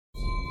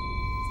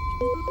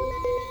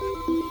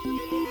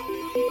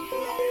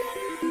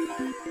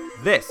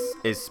This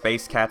is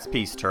Space Cat's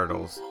Peace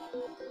Turtles,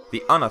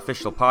 the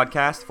unofficial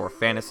podcast for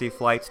Fantasy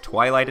Flight's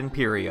Twilight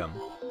Imperium.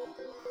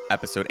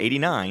 Episode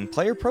 89,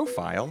 Player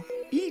Profile,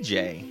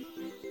 EJ.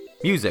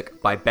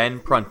 Music by Ben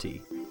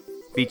Prunty,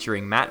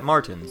 featuring Matt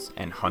Martins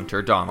and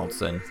Hunter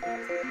Donaldson.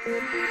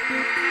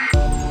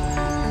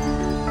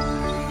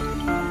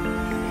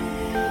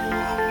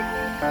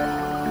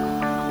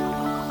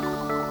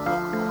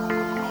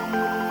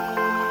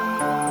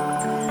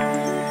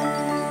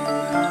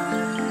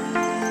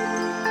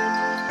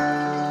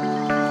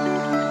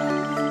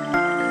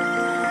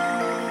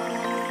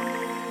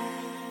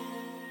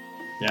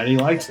 Daddy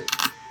likes it.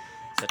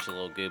 Such a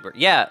little goober.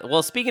 Yeah,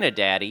 well, speaking of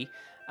Daddy,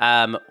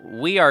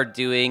 we are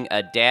doing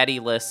a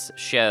daddyless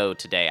show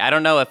today. I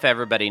don't know if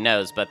everybody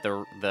knows, but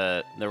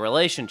the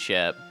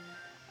relationship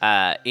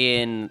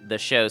in the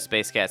show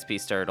Space Cats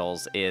Peace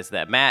Turtles is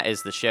that Matt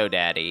is the show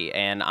daddy,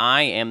 and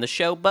I am the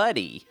show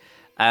buddy.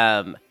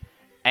 And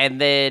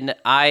then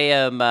I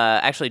am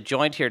actually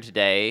joined here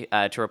today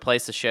to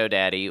replace the show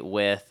daddy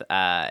with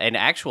an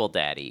actual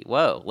daddy.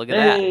 Whoa, look at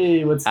that.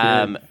 Hey, what's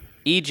good?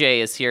 EJ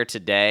is here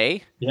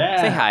today.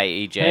 Yeah. Say hi,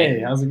 EJ.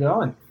 Hey, how's it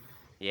going?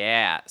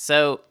 Yeah.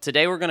 So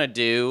today we're going to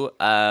do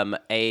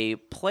a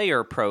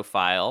player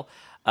profile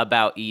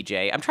about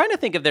EJ. I'm trying to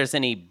think if there's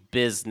any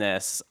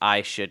business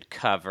I should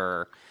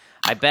cover.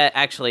 I bet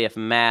actually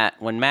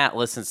when Matt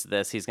listens to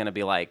this, he's going to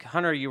be like,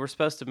 Hunter, you were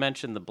supposed to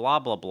mention the blah,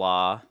 blah,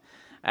 blah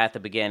at the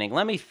beginning.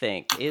 Let me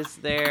think. Is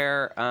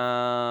there...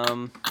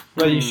 Well,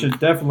 you should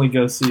definitely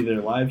go see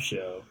their live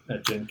show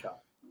at Gen Con.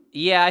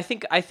 Yeah, I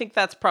think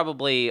that's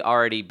probably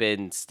already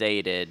been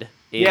stated.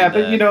 Yeah,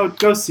 but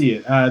go see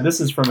it.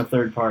 This is from a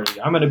third party.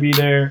 I'm going to be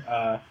there.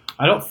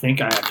 I don't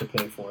think I have to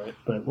pay for it,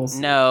 but we'll see.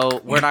 No,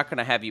 we're not going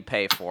to have you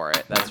pay for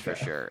it. That's for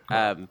sure.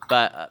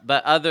 But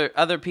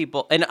other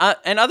people and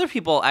other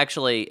people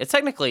actually, it's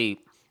technically,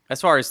 as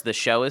far as the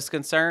show is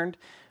concerned,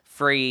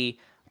 free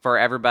for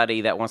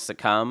everybody that wants to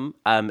come.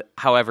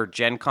 However,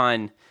 Gen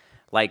Con,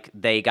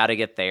 they got to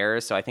get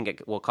theirs, so I think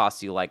it will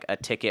cost you a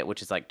ticket,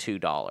 which is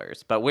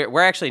 $2. But we're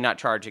actually not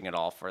charging at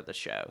all for the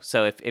show.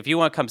 So if you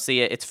want to come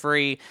see it, it's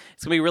free.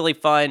 It's gonna be really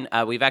fun.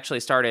 We've actually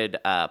started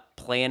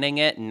planning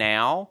it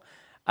now.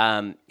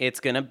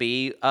 It's gonna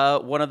be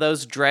one of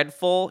those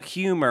dreadful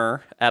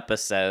humor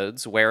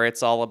episodes where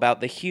it's all about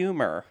the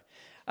humor,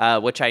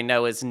 which I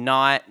know is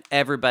not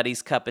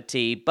everybody's cup of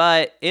tea,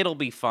 but it'll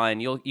be fun.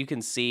 You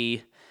can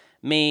see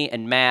me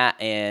and Matt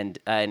and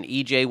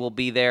EJ will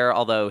be there,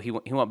 although he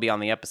won't be on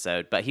the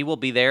episode, but he will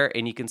be there,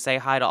 and you can say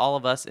hi to all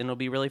of us, and it'll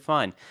be really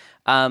fun.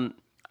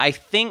 I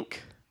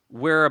think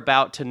we're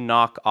about to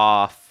knock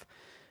off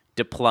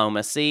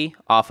Diplomacy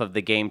off of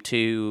the Game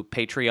 2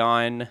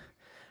 Patreon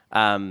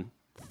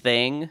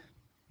thing,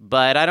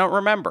 but I don't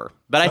remember.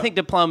 But I think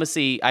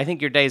Diplomacy, I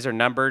think your days are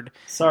numbered.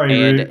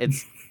 Sorry, and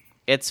Root.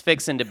 it's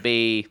fixing to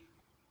be...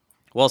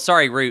 Well,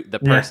 sorry, Root the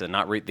person,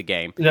 not Root the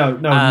game. No,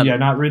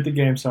 not Root the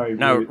game. Sorry,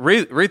 no,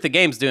 Root. Root the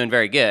game's doing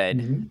very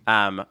good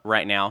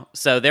right now.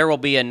 So there will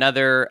be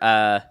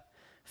another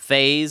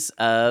phase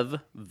of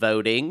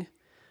voting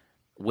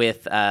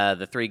with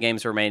the 3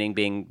 games remaining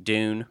being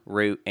Dune,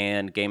 Root,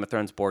 and Game of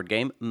Thrones board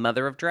game,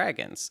 Mother of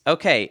Dragons.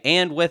 Okay,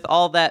 and with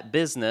all that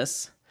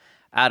business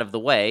out of the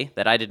way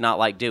that I did not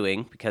like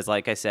doing, because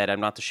like I said,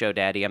 I'm not the show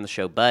daddy, I'm the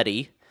show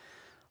buddy.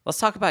 Let's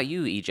talk about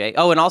you, EJ.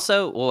 Oh, and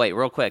also, a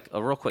real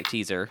quick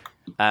teaser.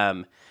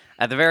 At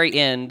the very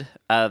end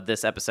of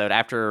this episode,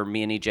 after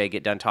me and EJ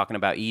get done talking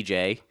about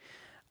EJ,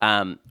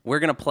 we're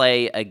going to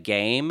play a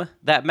game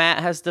that Matt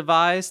has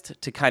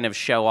devised to kind of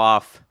show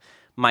off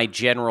my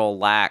general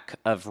lack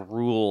of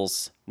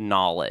rules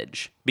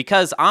knowledge.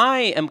 Because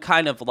I am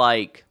kind of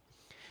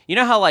you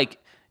know how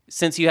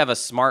since you have a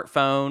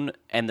smartphone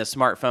and the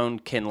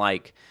smartphone can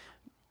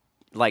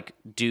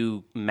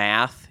do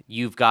math,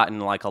 you've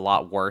gotten a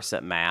lot worse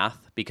at math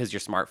because your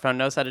smartphone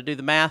knows how to do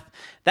the math.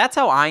 That's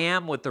how I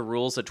am with the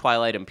rules of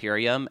Twilight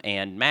Imperium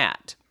and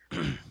Matt.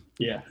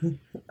 Yeah.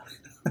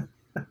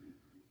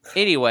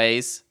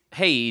 Anyways,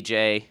 hey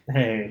EJ.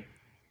 Hey.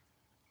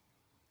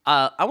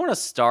 I want to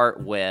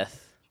start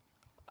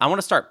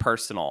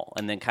personal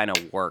and then kind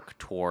of work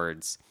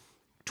towards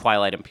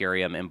Twilight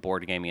Imperium and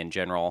board gaming in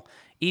general.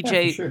 EJ,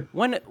 yeah, for sure.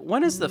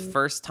 when is the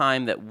first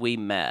time that we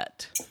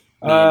met,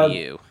 me and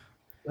you?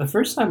 The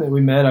first time that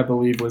we met, I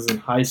believe, was in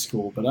high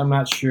school, but I'm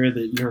not sure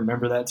that you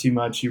remember that too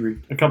much. You were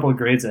a couple of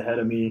grades ahead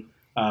of me.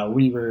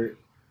 We were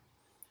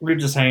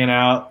just hanging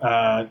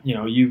out.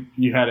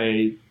 You had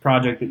a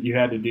project that you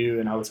had to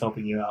do, and I was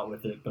helping you out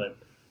with it. But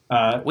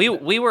we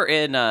were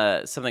in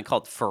something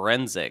called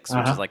Forensics,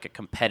 which is a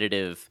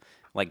competitive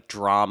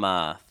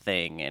drama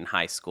thing in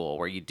high school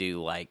where you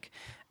do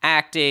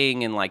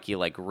acting and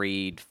you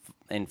read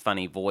in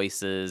funny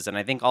voices, and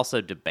I think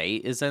also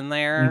debate is in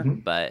there,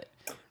 but.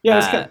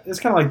 Yeah,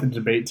 it's kind of like the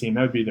debate team.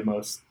 That would be the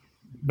most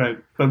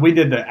but we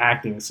did the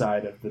acting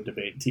side of the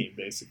debate team,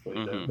 basically,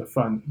 Mhm.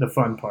 the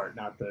fun part,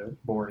 not the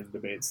boring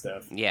debate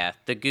stuff. Yeah,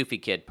 the goofy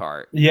kid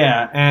part.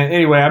 Yeah, and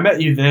anyway, I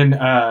met you then.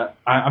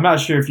 I'm not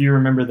sure if you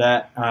remember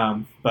that,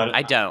 but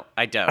I don't.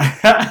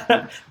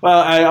 well,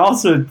 I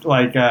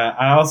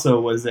also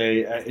was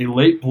a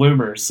late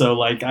bloomer, so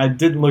like I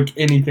didn't look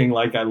anything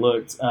like I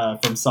looked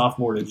from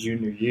sophomore to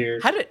junior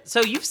year.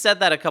 So you've said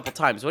that a couple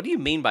times. What do you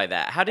mean by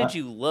that? How did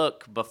you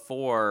look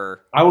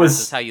before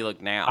versus how you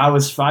look now? I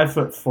was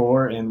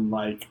 5'4" and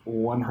like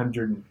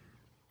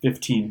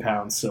 115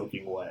 pounds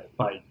soaking wet.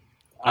 Like,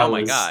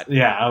 my God.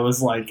 Yeah, I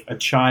was like a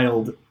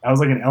child. I was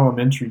like an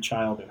elementary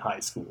child in high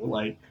school,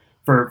 like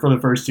for the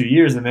first 2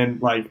 years, and then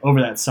like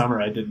over that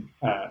summer, I didn't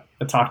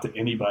talk to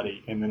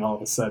anybody, and then all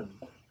of a sudden,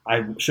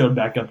 I showed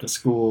back up to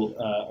school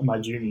my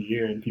junior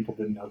year, and people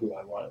didn't know who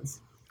I was.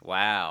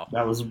 Wow.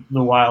 That was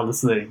the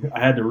wildest thing.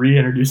 I had to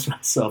reintroduce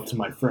myself to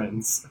my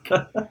friends.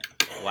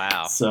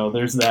 Wow. So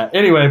there's that.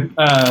 Anyway,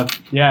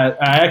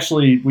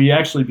 we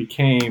actually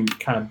became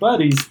kind of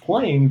buddies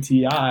playing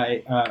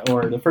TI,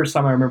 or the first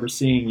time I remember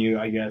seeing you,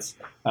 I guess,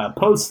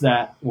 post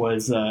that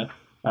was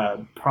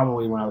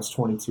probably when I was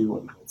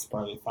 22. It's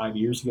probably 5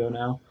 years ago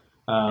now.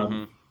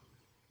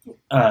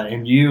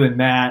 And you and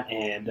Matt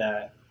and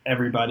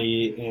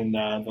everybody in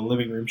the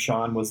living room.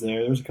 Sean was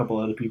there. There was a couple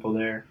other people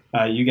there.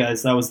 You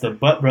guys, that was the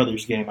Butt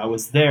Brothers game. I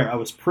was there. I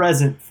was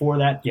present for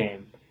that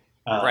game.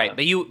 Right,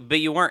 but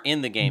you weren't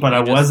in the game. But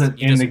I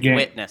wasn't in the game.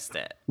 Witnessed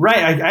it. Right,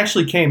 I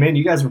actually came in.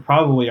 You guys were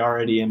probably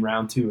already in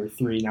round 2 or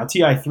 3. Now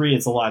TI3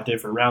 is a lot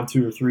different. Round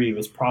 2 or 3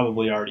 was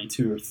probably already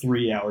 2 or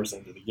 3 hours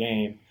into the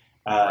game.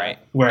 Right.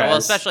 Whereas, well,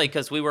 especially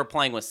because we were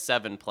playing with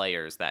 7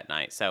 players that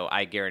night, so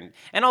I guarantee.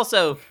 And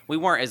also, we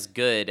weren't as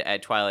good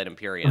at Twilight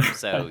Imperium,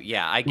 so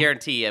yeah, I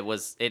guarantee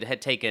it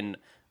had taken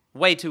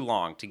way too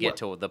long to get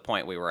to the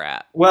point we were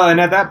at. Well, and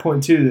at that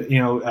point too,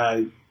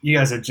 you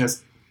guys had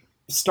just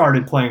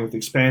started playing with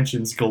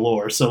expansions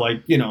galore. So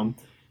like, the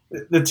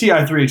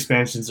TI3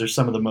 expansions are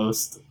some of the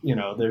most,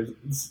 they're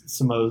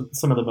some of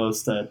the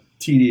most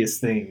tedious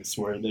things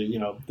where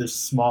there's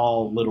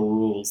small little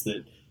rules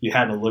that you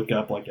had to look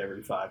up like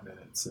every 5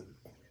 minutes.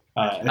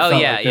 And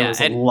there was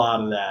a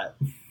lot of that.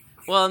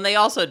 Well, and they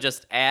also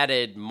just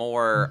added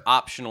more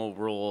optional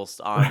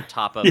rules on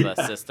top of a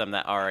system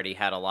that already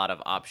had a lot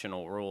of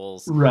optional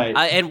rules. Right.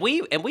 And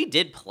we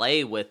did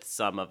play with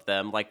some of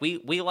them. Like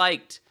we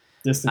liked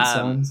Distant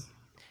Suns.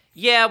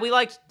 Yeah, we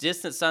liked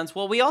Distant Suns.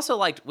 Well, we also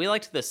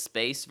liked the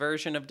space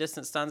version of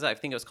Distant Suns. I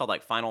think it was called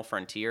like Final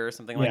Frontier or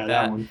something like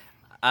that.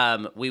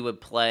 One. We would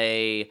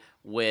play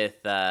with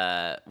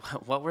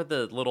what were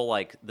the little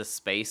like the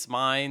space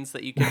mines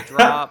that you could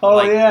drop?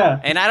 Yeah.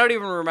 And I don't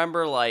even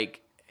remember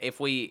like if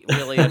we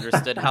really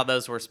understood how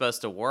those were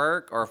supposed to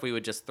work or if we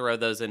would just throw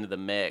those into the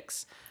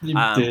mix. You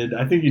did.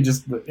 I think you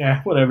just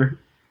whatever.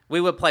 We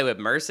would play with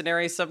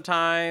mercenaries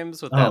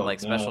sometimes with that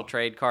special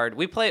trade card.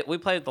 We played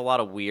with a lot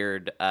of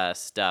weird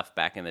stuff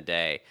back in the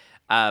day.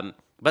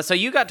 But so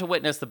you got to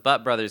witness the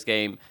Butt Brothers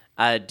game.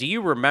 Do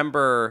you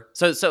remember?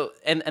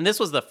 And this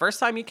was the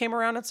first time you came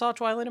around and saw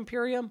Twilight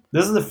Imperium?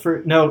 This is the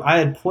first. No, I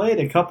had played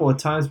a couple of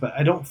times, but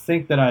I don't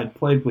think that I had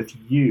played with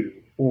you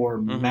or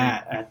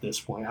Matt at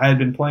this point. I had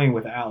been playing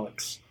with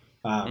Alex.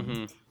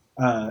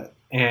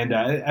 And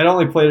I'd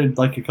only played it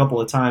like a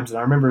couple of times, and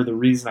I remember the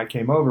reason I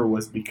came over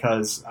was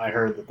because I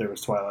heard that there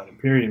was Twilight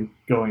Imperium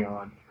going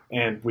on,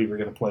 and we were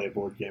going to play a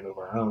board game of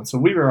our own. So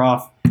we were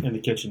off in the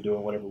kitchen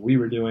doing whatever we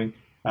were doing,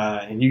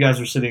 and you guys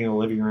were sitting in the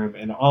living room,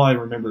 and all I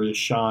remember is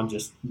Sean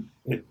just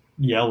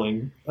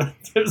yelling.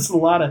 There was a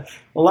lot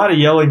of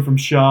yelling from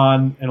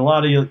Sean, and a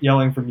lot of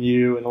yelling from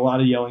you, and a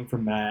lot of yelling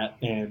from Matt,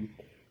 and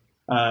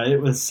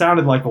it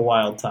sounded like a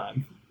wild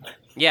time.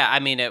 Yeah, I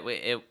mean,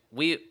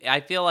 I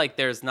feel like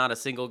there's not a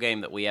single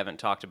game that we haven't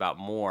talked about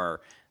more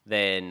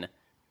than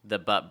the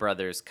Butt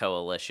Brothers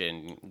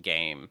Coalition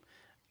game.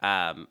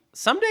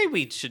 Someday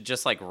we should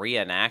just like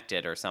reenact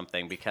it or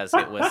something because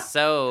it was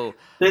so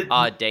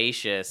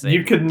audacious and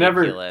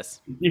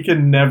ridiculous. You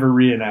can never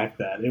reenact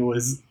that. It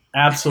was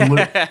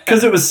absolute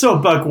because it was so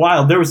buck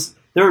wild. There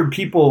were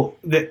people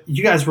that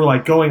you guys were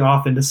like going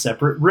off into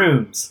separate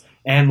rooms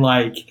and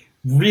like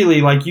really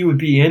like you would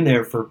be in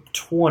there for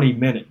 20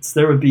 minutes.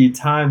 There would be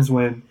times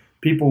when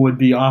people would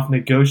be off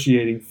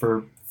negotiating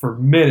for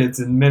minutes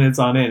and minutes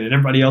on end, and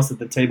everybody else at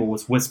the table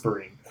was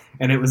whispering.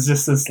 And it was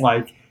just this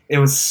like it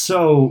was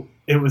so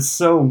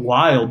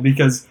wild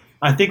because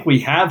I think we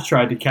have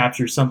tried to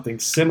capture something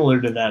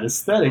similar to that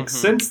aesthetic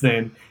since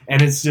then,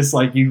 and it's just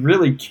like you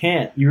really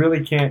can't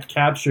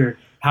capture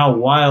how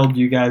wild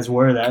you guys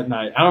were that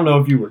night. I don't know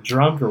if you were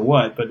drunk or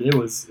what, but it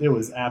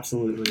was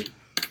absolutely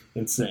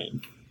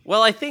insane.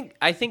 Well, I think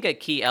a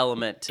key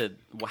element to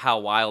how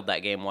wild that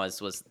game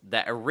was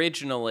that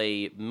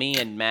originally me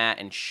and Matt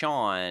and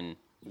Sean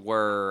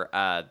were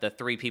the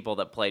 3 people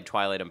that played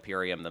Twilight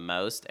Imperium the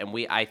most, and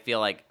I feel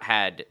like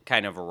had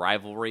kind of a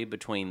rivalry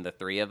between the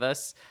 3 of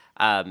us.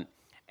 And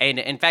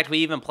in fact, we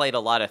even played a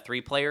lot of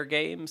 3-player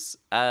games,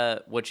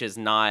 which is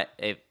not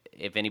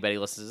if anybody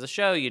listens to the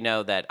show, you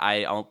know that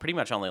I pretty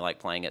much only like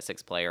playing at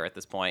 6-player at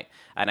this point,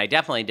 and I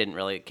definitely didn't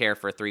really care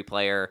for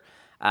 3-player,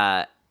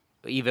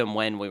 even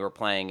when we were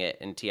playing it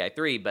in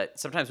TI3. But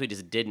sometimes we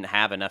just didn't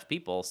have enough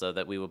people so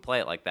that we would play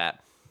it like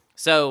that.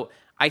 So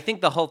I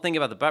think the whole thing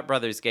about the Butt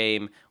Brothers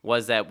game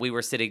was that we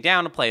were sitting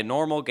down to play a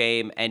normal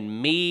game,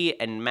 and me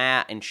and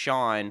Matt and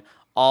Sean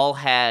all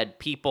had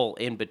people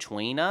in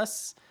between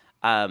us.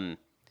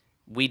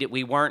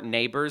 We weren't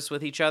neighbors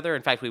with each other.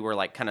 In fact, we were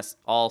like kind of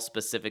all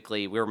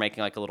specifically, we were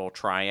making like a little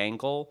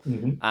triangle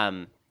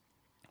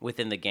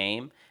within the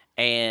game.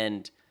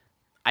 And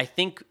I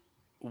think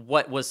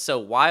what was so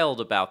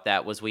wild about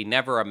that was we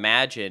never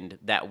imagined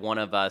that one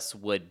of us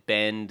would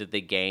bend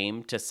the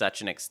game to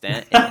such an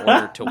extent in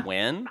order to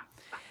win.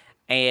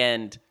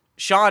 And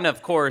Sean,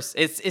 of course,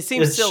 it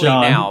seems It's silly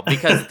Sean. now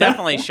because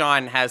definitely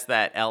Sean has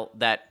that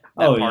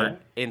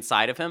part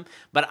inside of him.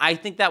 But I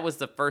think that was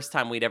the first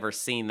time we'd ever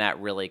seen that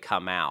really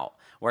come out,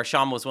 where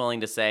Sean was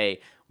willing to say,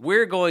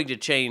 we're going to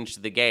change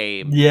the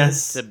game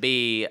Yes. to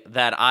be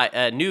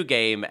a new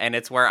game, and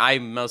it's where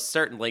I'm most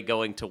certainly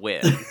going to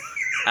win.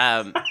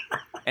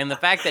 And the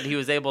fact that he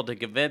was able to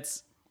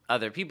convince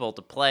other people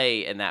to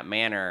play in that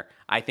manner,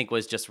 I think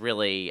was just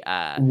really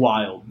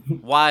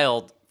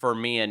wild for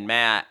me and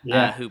Matt,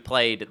 who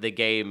played the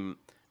game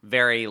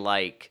very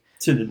like,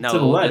 to the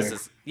letter.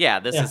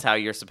 This is how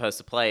you're supposed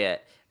to play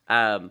it.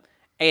 And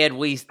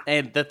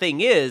the thing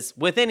is,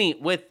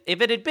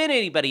 if it had been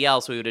anybody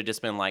else, we would have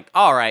just been like,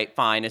 all right,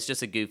 fine, it's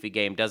just a goofy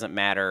game, doesn't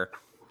matter.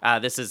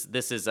 This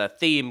is a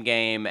theme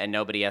game, and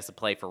nobody has to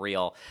play for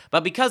real.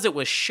 But because it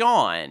was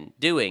Sean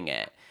doing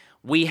it,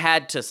 we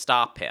had to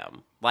stop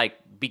him,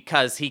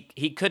 because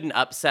he couldn't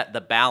upset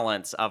the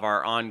balance of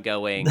our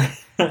ongoing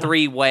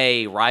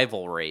 3-way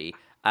rivalry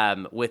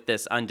with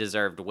this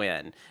undeserved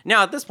win.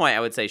 Now, at this point, I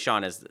would say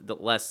Sean is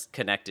less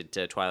connected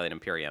to Twilight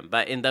Imperium,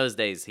 but in those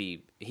days,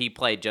 he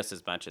played just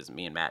as much as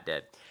me and Matt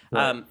did.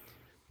 Right.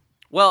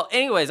 Well,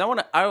 anyways,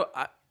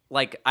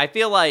 I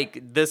feel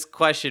like this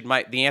question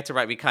the answer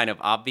might be kind of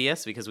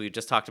obvious because we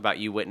just talked about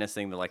you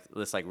witnessing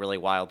this really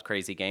wild,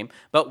 crazy game.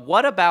 But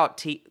what about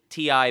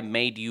TI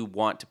made you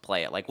want to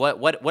play it? Like,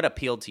 what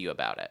appealed to you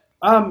about it?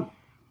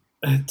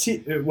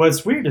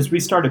 What's weird is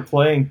we started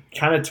playing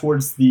kind of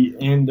towards the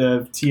end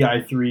of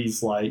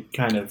TI3's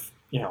kind of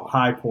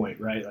high point,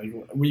 right? Like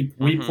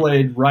we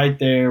played right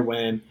there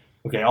when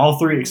all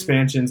 3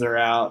 expansions are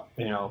out.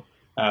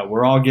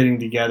 We're all getting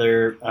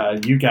together.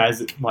 You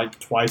guys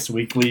twice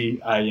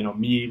weekly.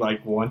 Me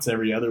once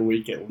every other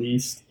week at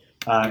least.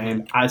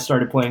 And I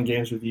started playing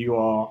games with you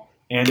all,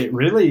 and it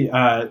really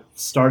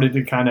started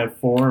to kind of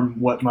form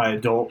what my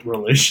adult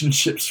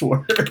relationships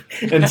were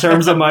in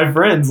terms of my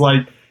friends.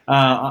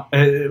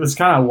 It was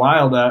kind of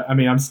wild.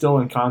 I'm still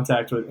in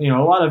contact with a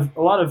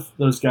lot of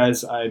those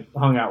guys I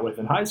hung out with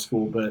in high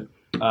school, but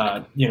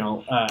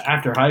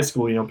after high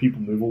school,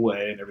 people move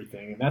away and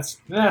everything, and that's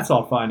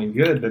all fine and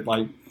good. But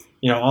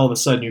all of a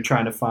sudden you're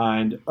trying to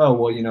find,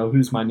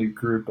 who's my new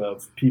group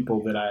of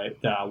people that I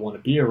want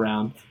to be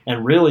around,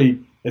 and really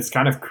it's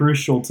kind of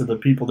crucial to the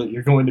people that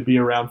you're going to be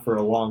around for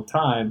a long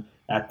time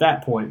at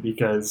that point,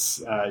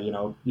 because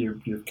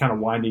you're kind of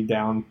winding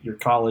down your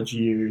college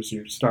years,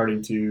 you're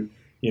starting to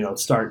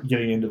start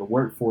getting into the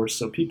workforce.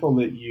 So people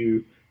that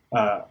you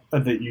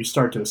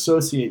start to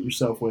associate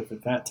yourself with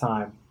at that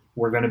time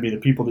were going to be the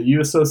people that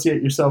you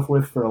associate yourself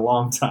with for a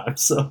long time.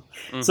 So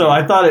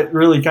I thought it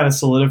really kind of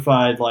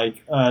solidified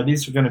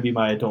these are going to be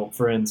my adult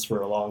friends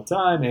for a long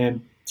time.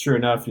 And sure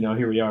enough,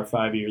 here we are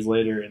 5 years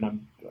later, and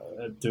I'm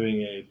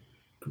doing a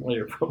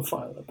player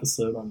profile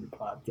episode on your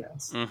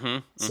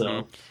podcast.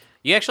 So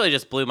you actually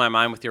just blew my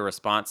mind with your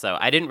response, though.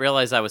 I didn't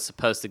realize I was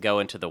supposed to go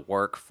into the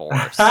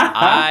workforce.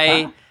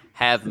 I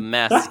have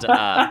messed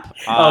up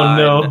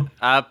on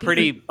a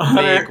pretty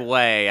big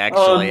way,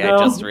 actually. I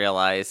just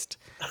realized.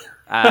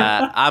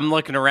 I'm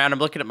looking around. I'm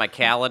looking at my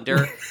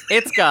calendar.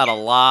 It's got a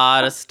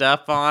lot of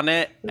stuff on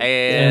it,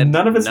 and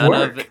none of it's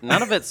work.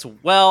 None of it's,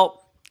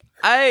 well,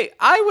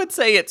 I would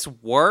say it's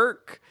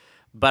work,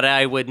 but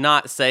I would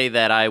not say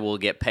that I will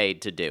get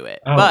paid to do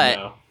it.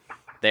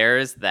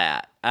 There's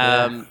that.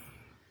 We've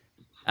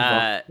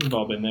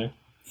all been there.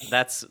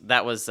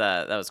 That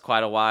was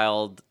quite a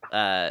wild.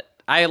 I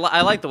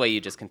like the way you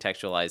just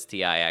contextualized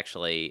TI,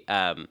 actually,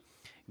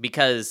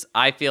 because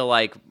I feel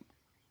like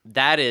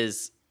that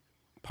is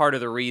part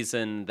of the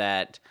reason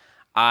that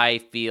I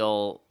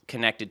feel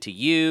connected to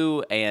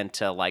you and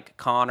to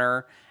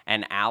Connor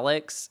and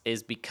Alex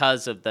is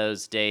because of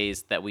those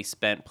days that we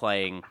spent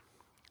playing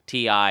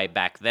TI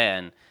back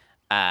then.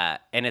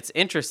 And it's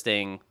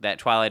interesting that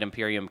Twilight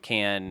Imperium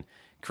can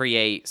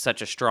create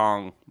such a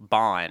strong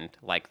bond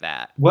like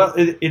that. Well,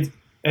 it's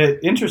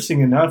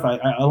interesting enough.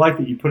 I like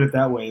that you put it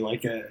that way.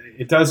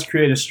 It does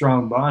create a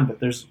strong bond, but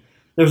there's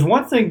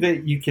one thing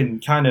that you can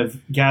kind of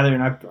gather,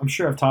 and I'm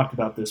sure I've talked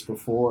about this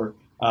before,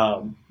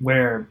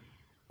 where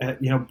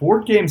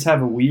board games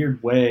have a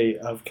weird way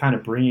of kind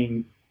of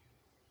bringing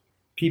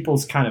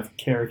people's kind of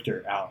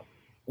character out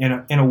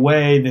in a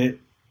way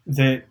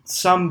that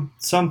some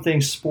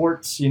things,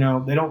 sports, they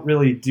don't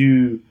really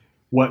do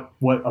what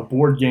a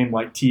board game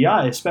like TI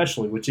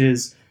especially, which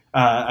is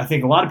I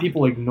think a lot of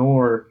people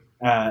ignore.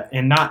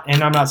 And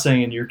I'm not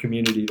saying in your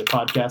community, the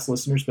podcast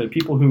listeners, but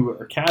people who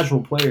are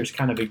casual players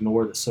kind of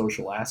ignore the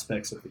social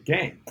aspects of the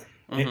game.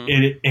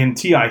 Mm-hmm. In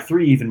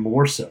TI3 even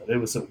more so. It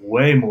was a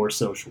way more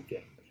social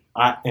game,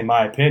 in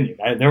my opinion.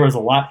 There was a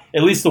lot,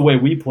 at least the way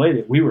we played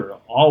it, we were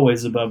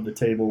always above the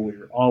table. We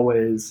were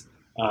always,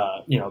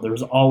 there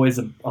was always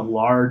a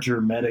larger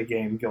meta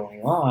game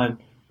going on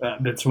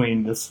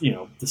between the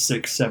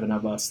 6-7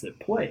 of us that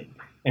played.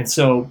 And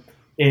so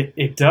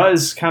it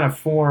does kind of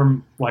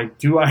form like,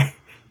 do I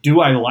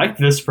like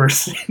this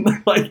person?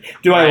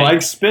 Do I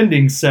like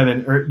spending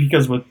 7 or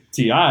because with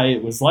TI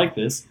it was like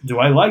this? Do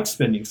I like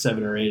spending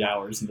 7 or 8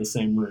 hours in the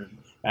same room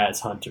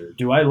as Hunter?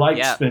 Do I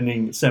like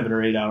spending 7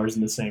 or 8 hours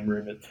in the same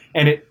room?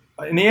 And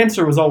the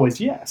answer was always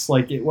yes.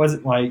 Like it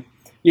wasn't like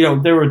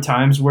there were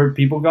times where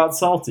people got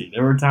salty.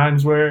 There were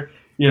times where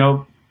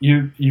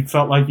you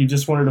felt like you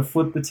just wanted to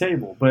flip the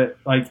table. But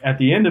like at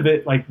the end of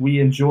it, like we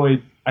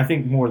enjoyed. I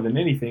think more than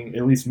anything,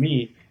 at least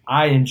me.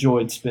 I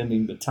enjoyed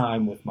spending the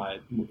time with my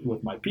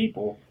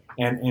people,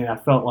 and I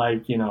felt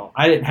like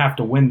I didn't have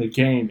to win the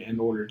game in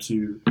order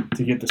to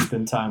get to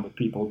spend time with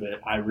people that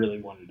I really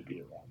wanted to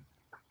be around.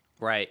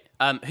 Right.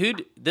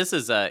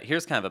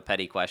 Here's kind of a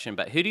petty question,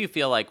 but who do you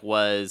feel like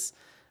was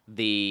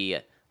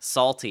the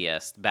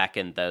saltiest back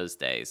in those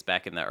days,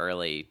 back in the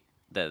early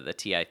the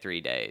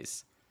TI3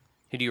 days?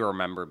 Who do you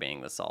remember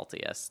being the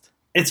saltiest?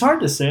 It's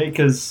hard to say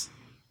because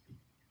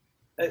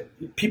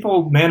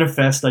people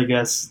manifest, I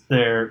guess,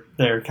 their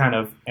kind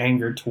of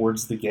anger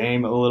towards the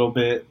game a little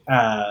bit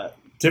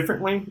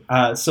differently.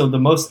 So the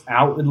most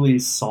outwardly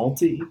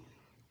salty,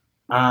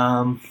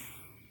 I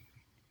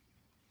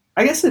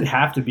guess it'd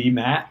have to be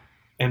Matt,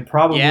 and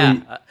probably.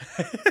 Yeah.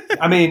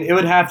 I mean, it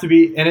would have to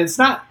be, and it's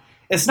not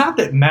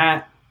that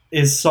Matt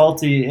is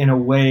salty in a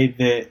way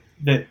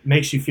that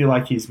makes you feel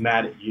like he's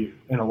mad at you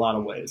in a lot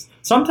of ways.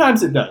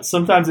 Sometimes it does.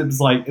 Sometimes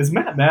it's like, is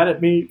Matt mad at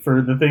me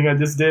for the thing I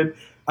just did?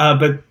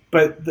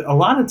 But a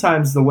lot of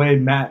times the way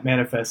Matt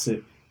manifests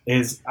it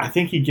is, I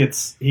think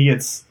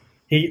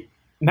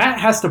Matt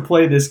has to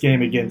play this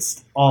game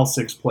against all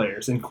 6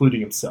 players,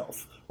 including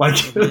himself. Like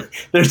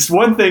there's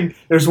one thing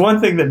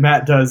that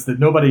Matt does that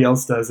nobody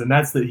else does, and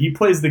that's that he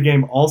plays the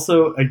game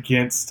also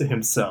against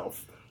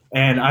himself.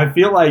 And I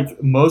feel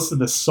like most of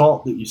the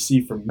salt that you see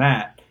from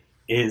Matt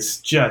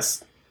is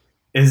just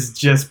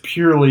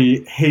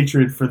purely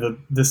hatred for the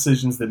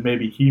decisions that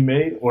maybe he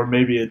made, or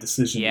maybe a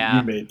decision that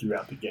you made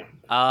throughout the game.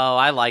 Oh,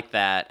 I like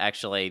that.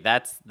 Actually,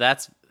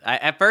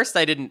 at first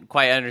I didn't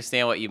quite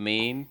understand what you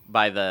meant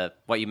by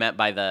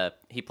the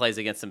he plays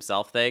against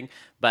himself thing,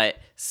 but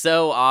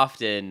so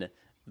often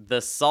the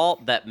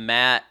salt that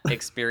Matt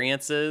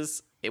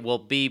experiences, it will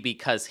be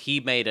because he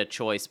made a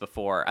choice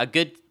before. A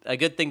good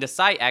thing to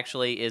cite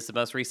actually is the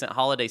most recent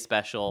holiday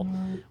special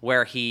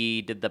where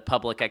he did the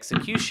public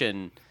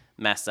execution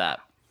mess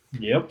up.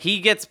 Yep. He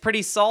gets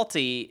pretty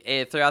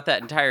salty throughout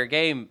that entire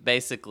game,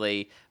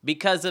 basically,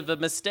 because of a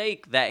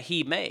mistake that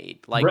he made.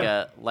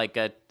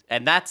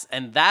 And that's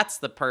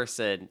the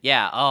person.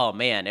 Yeah. Oh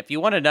man, if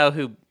you want to know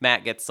who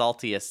Matt gets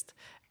saltiest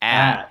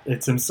at,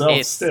 it's himself.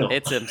 It's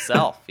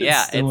himself.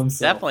 Yeah, it's himself.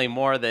 Definitely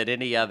more than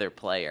any other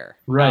player.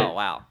 Right. Oh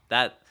wow,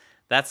 that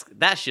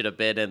should have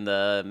been in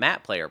the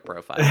Matt player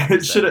profile.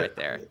 It should have right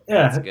there.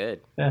 Yeah, that's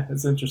good. Yeah,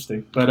 it's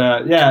interesting. But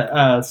I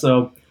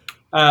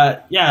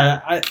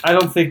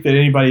don't think that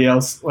anybody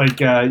else,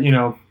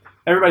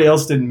 everybody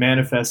else didn't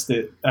manifest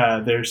their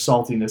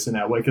saltiness in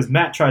that way, because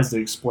Matt tries to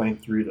explain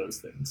through those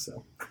things.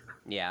 So,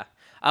 yeah.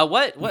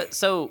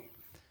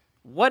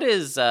 What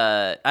is?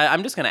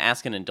 I'm just going to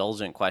ask an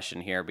indulgent question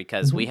here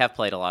because we have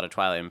played a lot of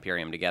Twilight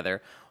Imperium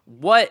together.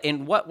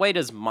 In what way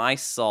does my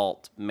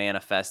salt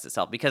manifest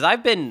itself? Because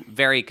I've been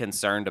very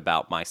concerned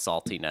about my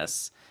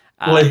saltiness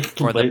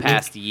for the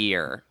past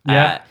year.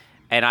 Yeah.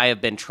 And I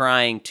have been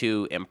trying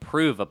to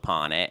improve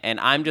upon it. And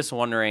I'm just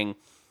wondering,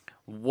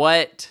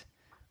 what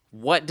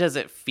does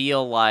it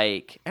feel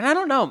like? And I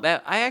don't know.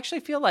 I actually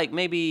feel like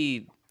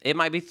maybe it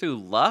might be through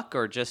luck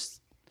or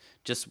just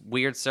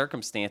weird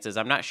circumstances.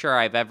 I'm not sure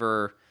I've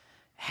ever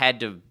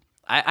had to.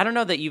 I don't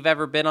know that you've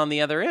ever been on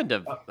the other end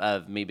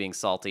of me being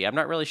salty. I'm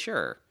not really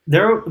sure.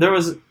 There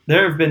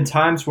have been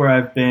times where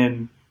I've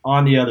been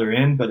on the other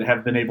end, but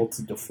have been able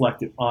to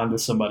deflect it onto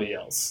somebody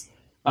else.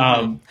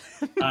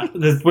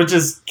 Which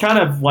is kind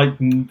of like,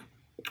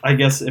 I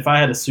guess if I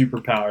had a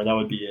superpower, that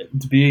would be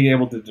it. Being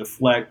able to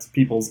deflect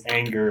people's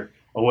anger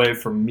away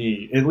from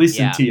me, at least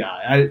in TI.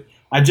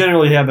 I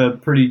generally have a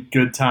pretty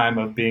good time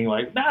of being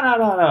like,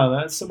 no,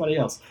 that's somebody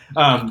else.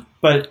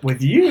 But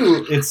with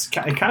you, it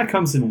kind of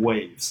comes in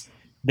waves.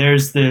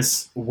 There's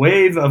this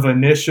wave of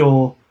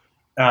initial,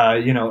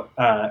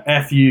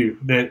 FU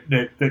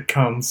that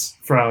comes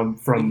from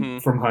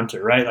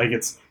Hunter, right? Like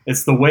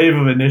it's the wave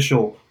of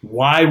initial,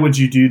 why would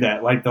you do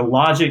that? Like the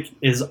logic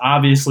is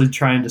obviously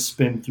trying to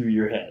spin through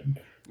your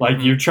head. Like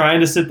you're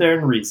trying to sit there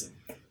and reason.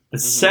 The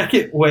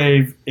second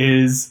wave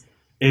is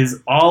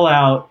all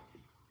out.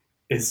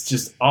 It's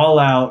just all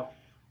out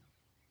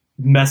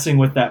messing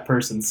with that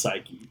person's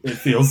psyche. It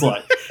feels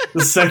like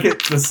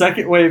the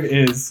second wave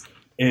is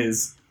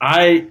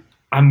I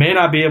may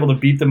not be able to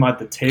beat them at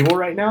the table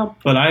right now,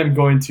 but I am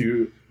going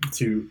to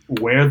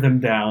wear them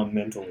down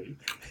mentally.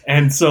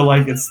 And so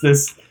like it's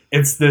this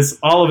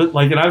all of it,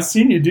 like, and I've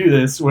seen you do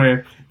this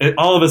where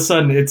all of a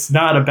sudden it's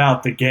not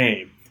about the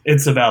game,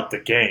 it's about the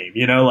game,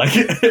 you know, like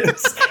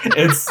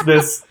it's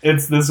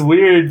this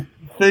weird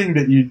thing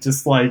that you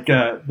just like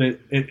that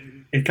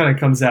it kind of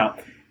comes out.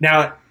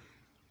 Now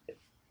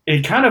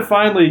it kind of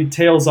finally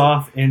tails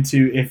off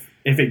into if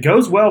it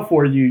goes well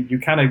for you, you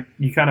kind of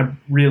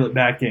reel it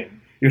back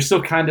in. You're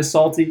still kind of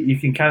salty. You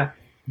can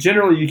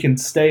generally you can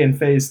stay in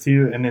phase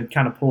 2 and then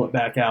kind of pull it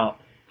back out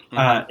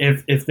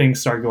if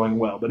things start going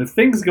well. But if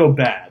things go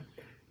bad,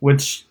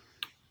 which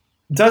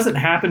doesn't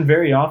happen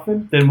very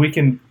often, then we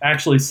can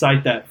actually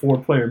cite that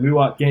 4-player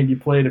Muat game you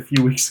played a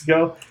few weeks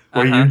ago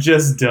where you're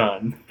just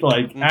done.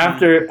 Like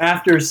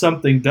after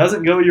something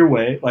doesn't go your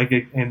way, like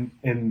in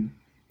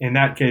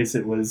that case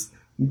it was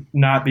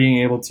not being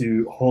able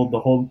to hold the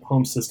whole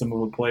home system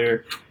of a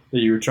player that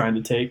you were trying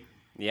to take.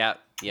 Yeah.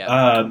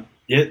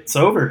 It's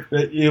over.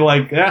 You're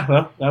like, yeah,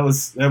 well, that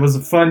was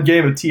a fun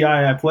game of TI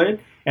I played,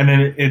 and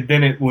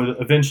then it would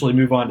eventually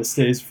move on to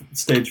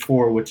stage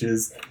 4, which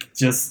is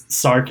just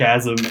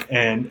sarcasm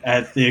and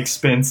at the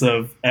expense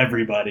of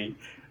everybody.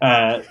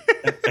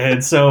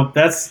 And so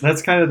that's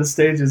kind of the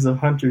stages of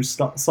Hunter's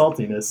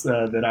saltiness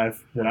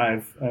that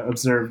I've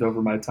observed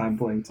over my time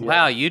playing TI.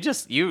 Wow, you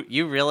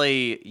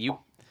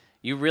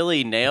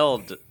really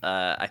nailed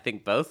I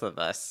think both of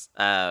us.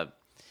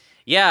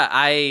 Yeah,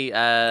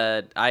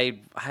 I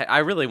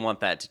really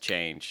want that to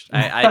change.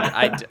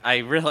 I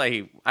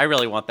really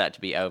want that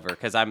to be over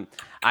because I'm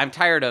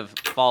tired of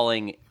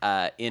falling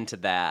into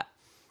that.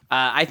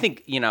 I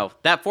think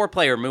that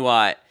 4-player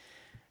Muat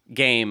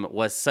game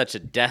was such a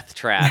death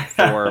trap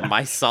for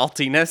my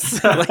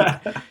saltiness.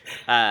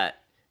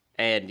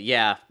 And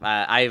yeah,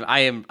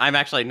 I'm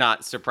actually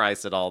not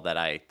surprised at all that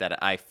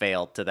I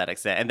failed to that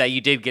extent, and that you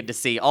did get to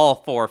see all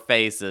 4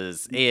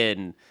 faces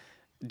in.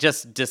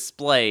 Just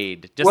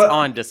displayed,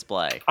 on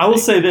display. I will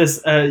say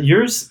this: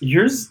 your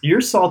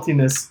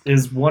saltiness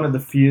is one of the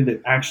few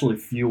that actually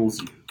fuels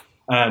you.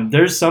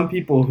 There's some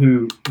people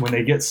who, when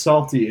they get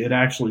salty, it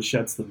actually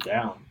shuts them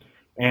down,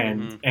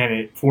 and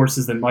it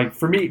forces them. Like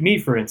for me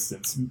for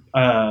instance,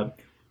 my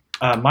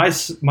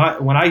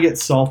when I get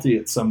salty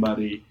at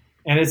somebody,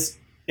 and it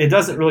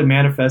doesn't really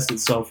manifest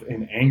itself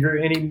in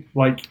anger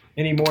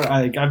anymore.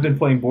 I've been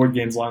playing board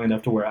games long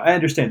enough to where I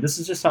understand this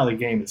is just how the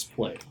game is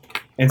played.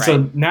 And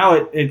so now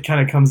it kind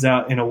of comes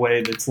out in a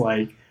way that's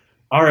like,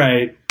 all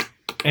right,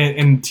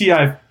 and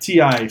TI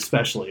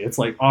especially, it's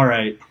like, all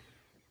right,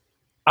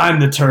 I'm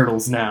the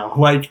Turtles now.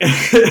 Like,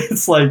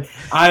 it's like,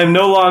 I am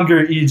no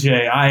longer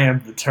EJ, I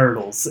am the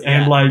Turtles.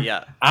 And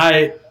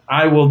I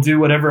will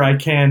do whatever I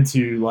can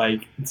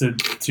to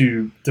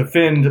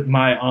defend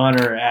my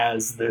honor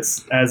as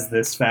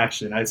this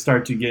faction. I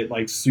start to get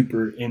like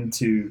super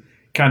into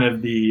kind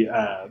of the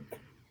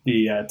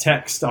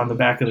text on the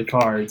back of the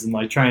cards and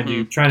like trying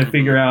to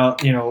figure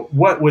out,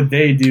 what would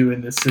they do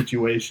in this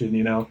situation,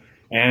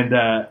 and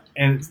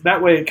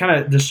that way it kind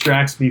of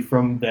distracts me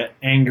from the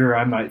anger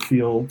I might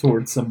feel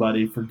towards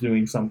somebody for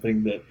doing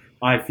something that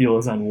I feel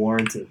is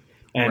unwarranted.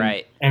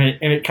 And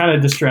it kind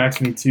of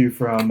distracts me too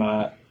from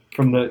the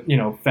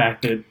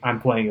fact that I'm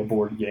playing a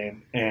board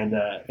game and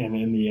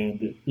in the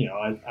end,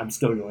 I'm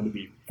still going to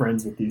be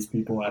friends with these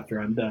people after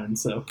I'm done.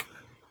 So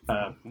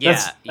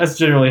that's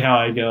generally how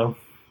I go.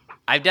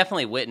 I've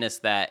definitely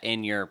witnessed that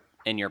in your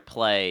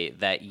play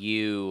that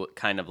you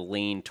kind of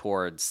lean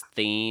towards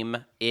theme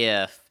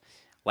if,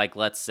 like,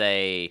 let's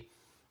say,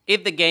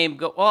 if the game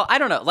I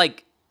don't know,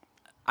 like,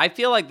 I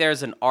feel like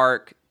there's an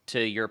arc to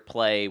your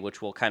play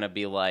which will kind of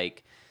be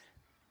like,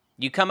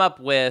 you come up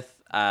with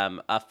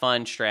a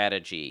fun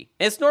strategy.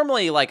 It's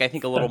normally, like, I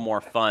think a little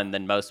more fun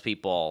than most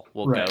people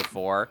will go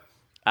for.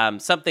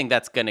 Something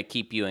that's going to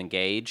keep you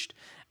engaged.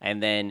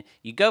 And then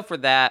you go for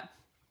that.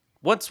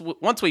 Once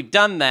we've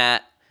done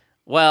that,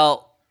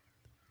 well,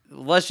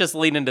 let's just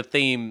lean into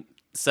theme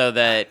so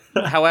that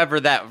whoever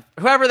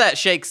that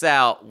shakes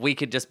out, we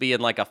could just be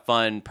in like a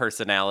fun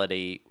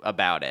personality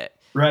about it.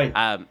 Right.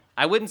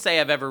 I wouldn't say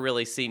I've ever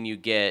really seen you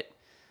get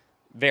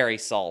very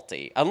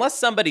salty, unless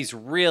somebody's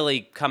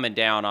really coming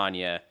down on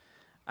you,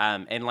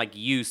 and like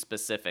you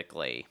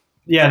specifically.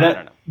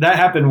 Yeah, that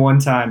happened one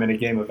time in a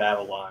game of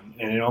Avalon,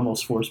 and it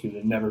almost forced me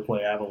to never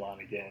play Avalon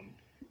again.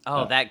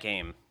 Oh, that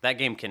game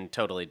can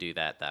totally do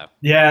that, though.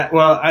 Yeah,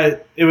 well,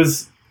 it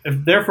was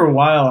there for a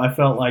while. I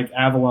felt like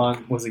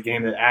Avalon was a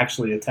game that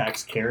actually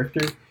attacks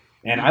character,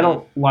 and I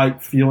don't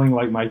like feeling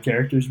like my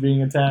character's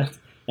being attacked.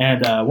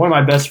 And one of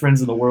my best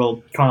friends in the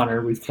world,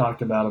 Connor, we've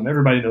talked about him.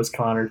 Everybody knows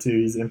Connor,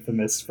 too. He's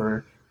infamous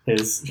for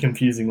his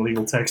confusing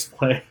legal text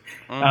play.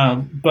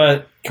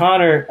 But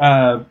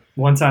Connor,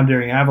 one time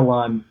during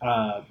Avalon,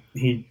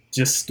 he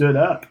just stood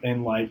up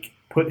and like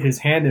put his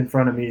hand in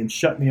front of me and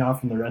shut me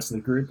off from the rest of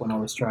the group when I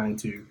was trying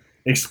to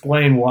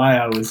explain why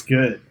I was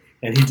good.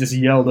 And he just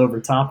yelled over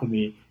top of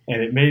me.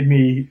 and it made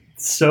me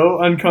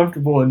so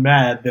uncomfortable and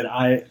mad that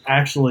I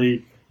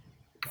actually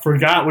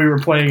forgot we were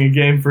playing a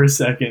game for a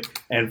second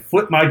and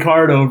flipped my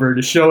card over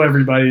to show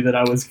everybody that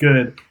I was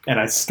good, and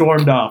I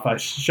stormed off. I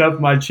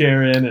shoved my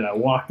chair in and I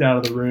walked out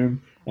of the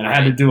room, and I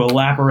had to do a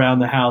lap around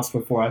the house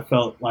before I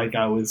felt like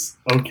I was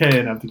okay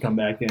enough to come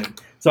back in.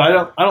 So I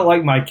don't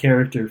like my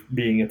character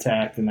being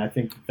attacked, and I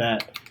think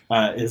that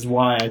is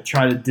why I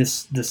try to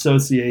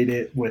dissociate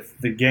it with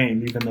the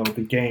game, even though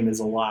the game is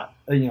a lot,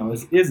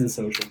 is a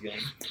social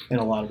game in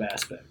a lot of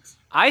aspects.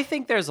 I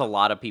think there's a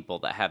lot of people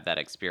that have that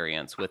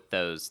experience with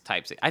those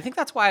types. I think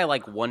that's why I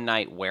like One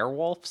Night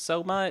Werewolf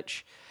so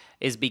much,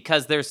 is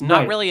because there's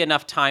not really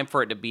enough time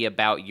for it to be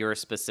about your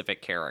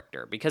specific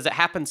character, because it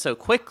happens so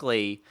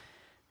quickly.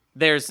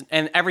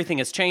 And everything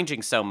is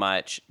changing so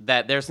much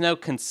that there's no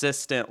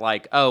consistent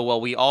like, oh, well,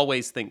 we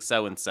always think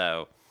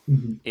so-and-so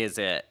is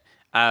it.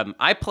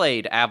 I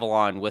played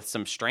Avalon with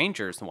some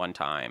strangers one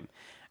time,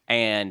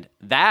 and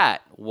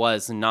that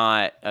was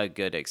not a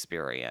good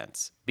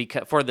experience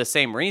because for the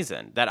same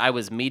reason that I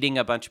was meeting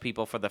a bunch of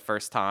people for the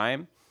first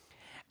time,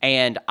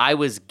 and I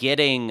was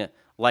getting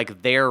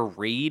like their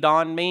read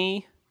on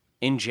me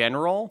in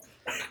general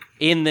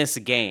in this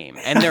game.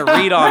 And their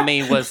read on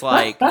me was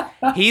like,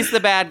 he's the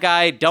bad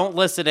guy. Don't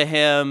listen to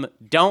him.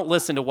 Don't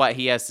listen to what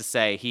he has to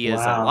say. He is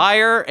a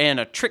liar and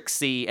a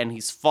tricksy, and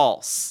he's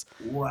false.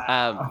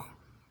 Wow.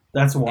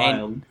 That's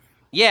wild.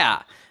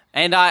 Yeah.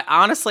 And I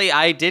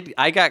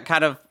got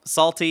kind of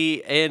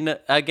salty in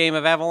a game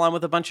of Avalon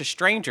with a bunch of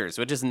strangers,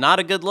 which is not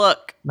a good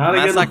look.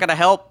 That's not going to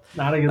help.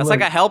 Not going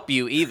to help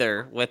you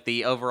either with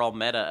the overall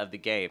meta of the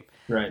game.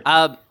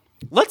 Right.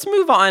 Let's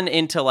move on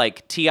into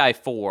like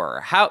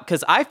TI4.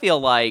 Because I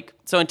feel like,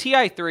 so in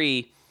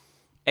TI3,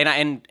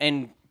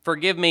 and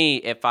forgive me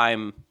if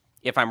I'm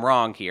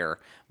wrong here,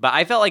 but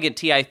I felt like in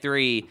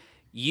TI3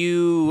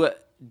 you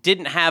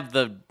didn't have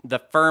the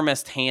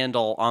firmest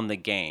handle on the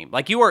game.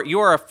 Like you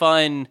were a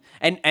fun,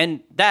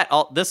 and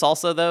this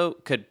also though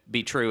could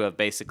be true of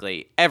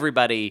basically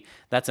everybody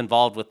that's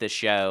involved with this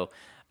show.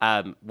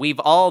 We've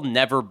all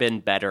never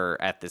been better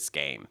at this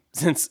game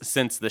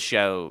since the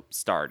show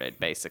started,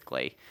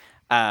 basically.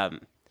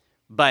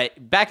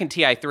 But back in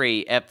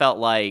TI3, it felt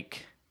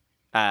like,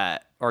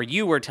 or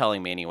you were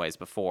telling me anyways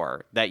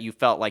before, that you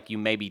felt like you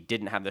maybe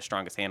didn't have the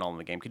strongest handle on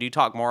the game. Could you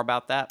talk more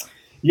about that?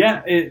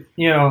 Yeah,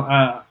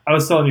 I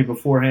was telling you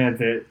beforehand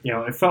that,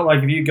 it felt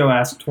like if you go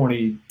ask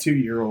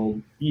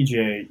 22-year-old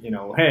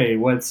EJ, hey,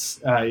 what's,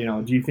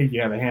 do you think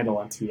you have a handle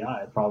on TI?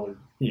 I'd probably,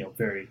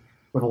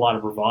 with a lot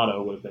of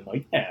bravado would have been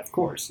like, yeah, of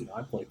course,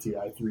 I play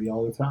TI3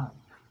 all the time.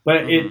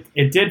 But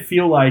it did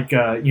feel like,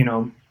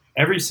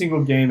 every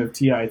single game of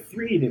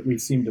TI3 that we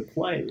seemed to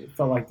play, it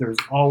felt like there was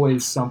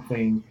always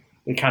something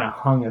that kind of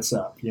hung us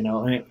up, and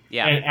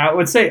I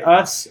would say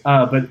us,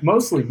 but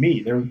mostly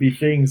me. There would be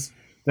things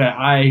that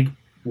I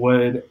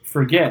would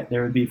forget.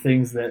 There would be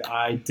things that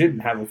I didn't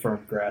have a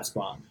firm grasp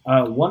on.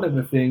 One of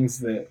the things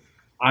that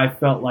I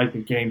felt like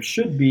the game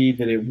should be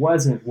that it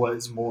wasn't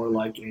was more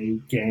like a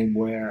game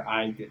where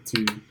I get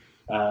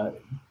to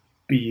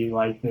be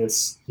like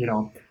this,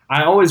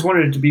 I always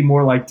wanted it to be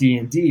more like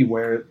D&D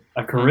where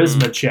a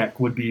charisma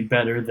check would be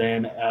better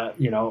than,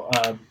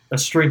 a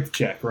strength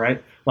check,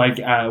 right? Like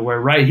where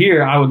right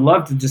here, I would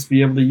love to just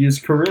be able to use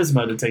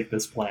charisma to take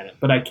this planet,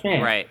 but I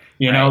can't. Right.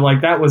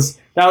 Like that was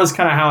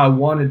kind of how I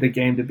wanted the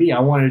game to be. I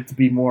wanted it to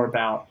be more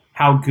about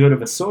how good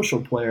of a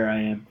social player I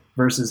am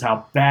versus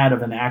how bad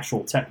of an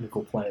actual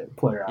technical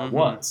player I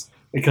was.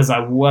 Because I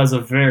was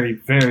a very,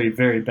 very,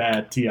 very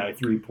bad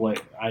TI3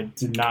 player. I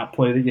did not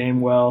play the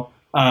game well,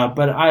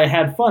 but I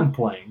had fun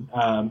playing.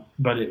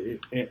 But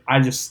I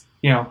just,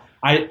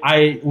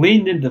 I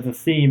leaned into the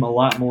theme a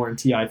lot more in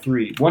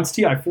TI3. Once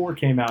TI4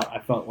 came out, I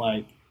felt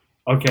like,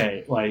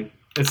 okay, like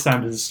it's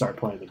time to just start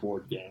playing the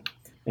board game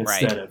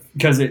instead of,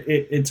 because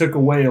it took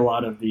away a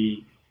lot of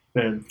the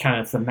kind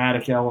of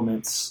thematic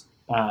elements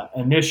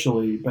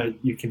initially, but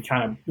you can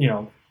kind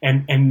of,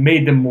 and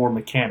made them more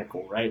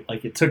mechanical, right?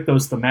 Like it took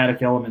those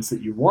thematic elements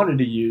that you wanted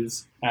to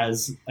use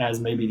as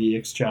maybe the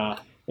Ixcha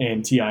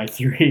in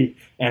TI3,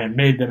 and it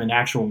made them an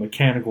actual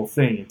mechanical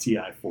thing in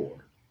TI4.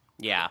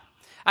 Yeah.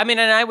 I mean,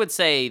 and I would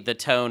say the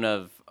tone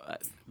of,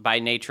 by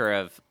nature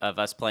of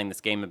us playing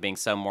this game and being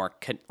so more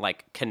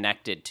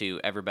connected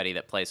to everybody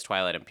that plays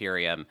Twilight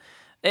Imperium,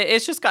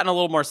 it's just gotten a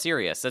little more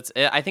serious.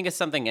 I think it's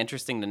something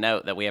interesting to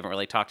note that we haven't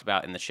really talked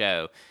about in the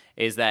show,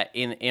 is that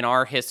in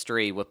our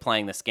history with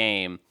playing this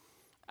game,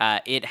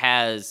 it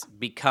has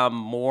become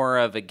more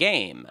of a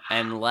game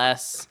and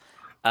less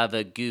of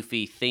a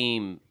goofy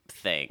theme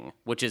thing,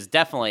 which is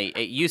definitely,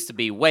 it used to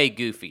be way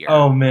goofier.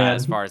 Oh man,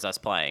 as far as us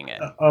playing it.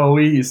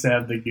 We used to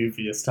have the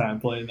goofiest time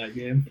playing that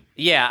game.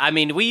 Yeah, I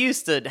mean, we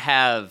used to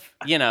have,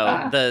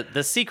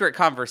 the secret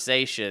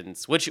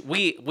conversations, which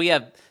we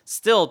have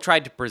still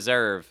tried to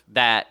preserve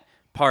that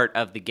part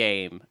of the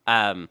game.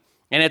 And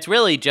it's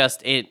really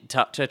just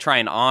to try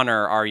and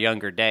honor our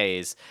younger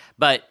days.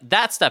 But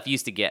that stuff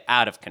used to get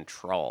out of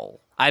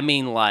control. I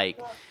mean, like,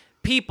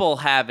 people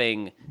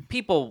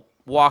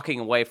walking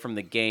away from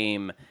the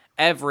game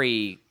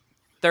every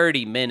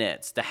 30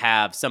 minutes to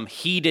have some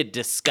heated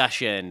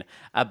discussion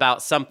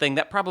about something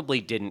that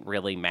probably didn't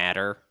really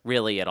matter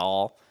really at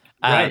all.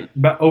 Right,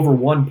 but over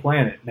one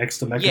planet next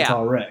to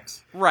Mechatol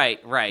Rex.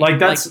 Right. Like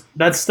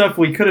that's stuff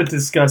we could have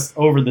discussed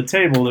over the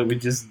table that we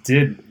just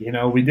didn't.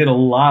 We did a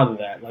lot of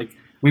that. Like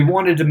we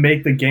wanted to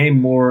make the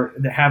game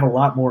have a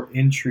lot more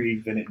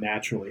intrigue than it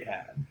naturally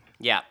had.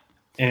 Yeah,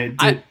 and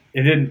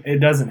it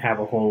doesn't have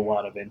a whole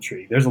lot of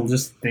intrigue. There's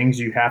just things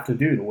you have to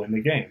do to win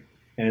the game,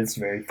 and it's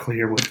very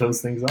clear what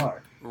those things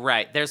are.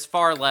 Right. There's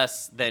far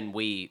less than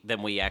we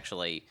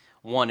actually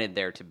wanted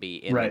there to be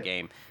in the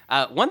game.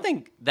 One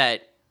thing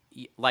that,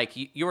 like,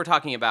 you were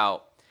talking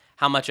about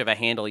how much of a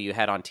handle you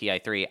had on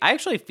TI3. I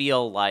actually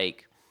feel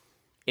like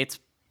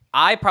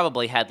I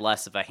probably had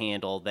less of a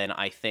handle than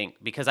I think,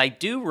 because I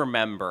do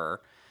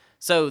remember.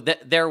 So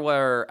there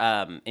were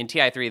in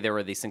TI3 there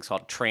were these things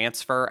called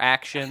transfer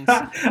actions.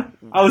 I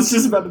was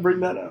just about to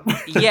bring that up.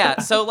 Yeah.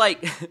 So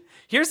like,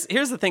 here's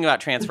the thing about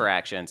transfer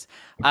actions.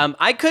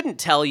 I couldn't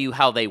tell you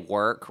how they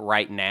work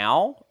right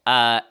now,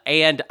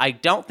 and I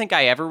don't think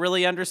I ever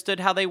really understood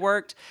how they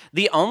worked.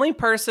 The only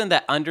person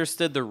that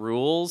understood the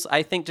rules,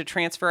 I think, to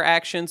transfer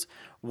actions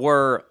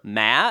were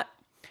Matt.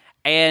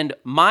 And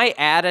my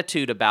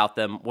attitude about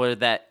them was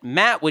that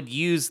Matt would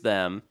use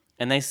them,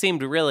 and they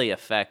seemed really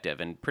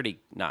effective and pretty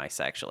nice,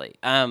 actually.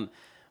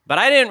 But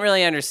I didn't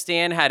really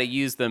understand how to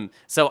use them,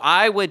 so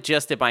I would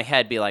just in my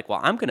head be like, well,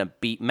 I'm going to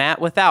beat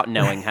Matt without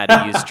knowing how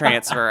to use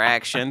transfer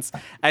actions.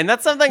 And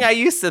that's something I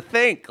used to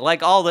think.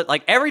 Like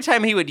every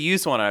time he would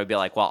use one, I would be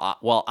like,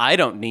 well, I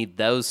don't need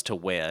those to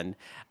win.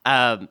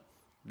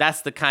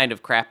 That's the kind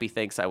of crappy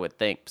things I would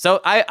think.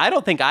 So I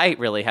don't think I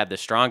really had the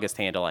strongest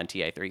handle on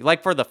TI3.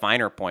 Like for the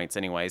finer points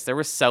anyways, there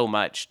was so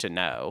much to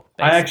know.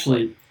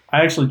 Basically.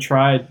 I actually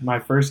tried my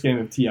first game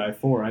of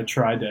TI4. I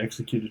tried to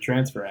execute a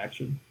transfer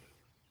action.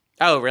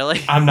 Oh,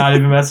 really? I'm not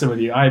even messing with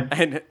you. I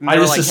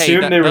just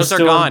assumed they were still...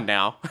 Those are gone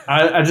now.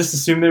 I just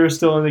assumed they were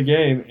still in the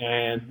game,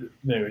 and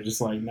they were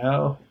just like,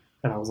 no.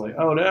 And I was like,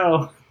 oh,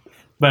 no.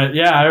 But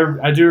yeah,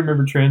 I do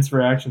remember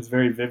transfer actions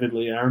very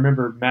vividly, and I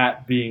remember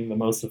Matt being the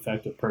most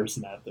effective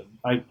person at them.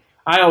 I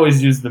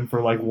always used them for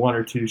like one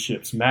or two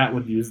ships. Matt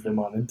would use them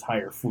on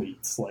entire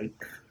fleets. Like,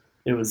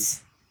 it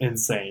was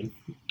insane.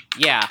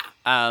 Yeah,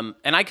 and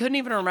I couldn't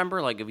even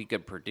remember like if you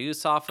could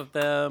produce off of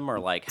them or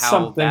like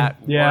how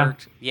that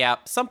worked. Yeah,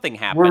 something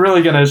happened. We're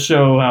really gonna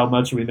show how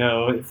much we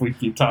know if we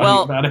keep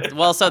talking about it.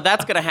 Well, so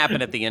that's gonna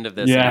happen at the end of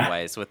this,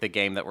 anyways. With the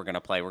game that we're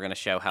gonna play, we're gonna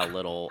show how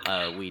little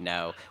we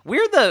know.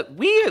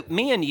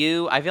 Me and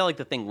you. I feel like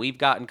the thing we've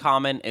got in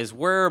common is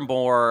we're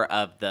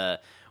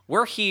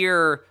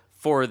here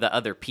for the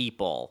other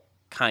people,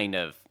 kind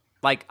of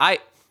like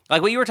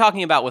what you were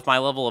talking about with my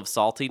level of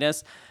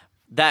saltiness.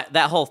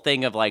 That whole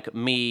thing of like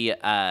me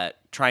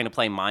trying to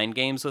play mind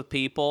games with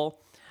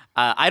people,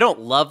 I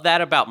don't love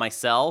that about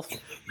myself,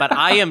 but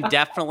I am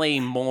definitely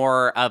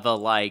more of a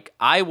like,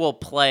 I will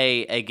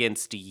play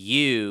against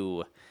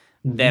you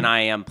than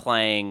I am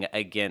playing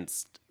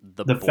against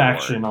the board.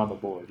 Faction on the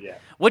board, yeah.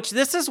 Which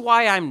this is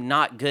why I'm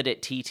not good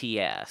at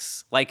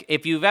TTS. Like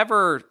if you've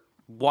ever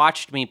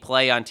watched me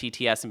play on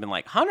TTS and been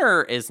like,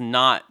 Hunter is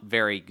not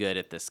very good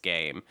at this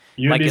game,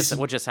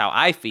 which is how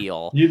I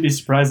feel. You'd be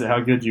surprised at how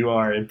good you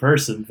are in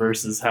person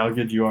versus how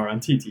good you are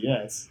on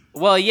TTS.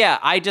 Well, yeah,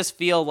 I just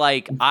feel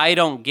like my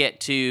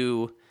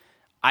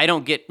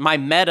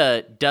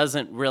meta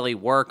doesn't really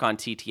work on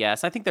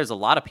TTS. I think there's a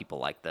lot of people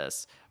like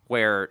this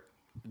where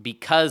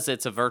because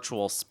it's a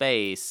virtual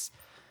space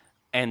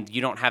and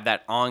you don't have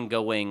that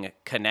ongoing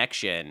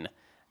connection,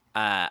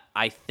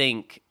 I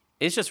think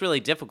it's just really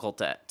difficult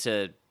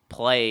to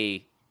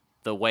play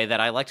the way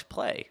that I like to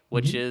play,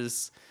 which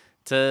is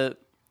to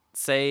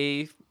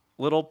say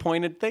little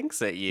pointed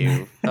things at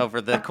you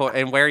over the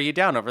and wear you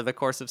down over the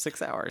course of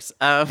 6 hours.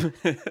 Right.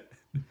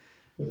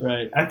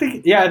 I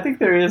think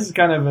there is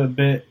kind of a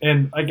bit,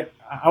 and like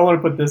I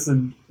want to put this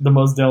in the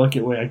most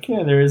delicate way I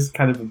can. There is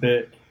kind of a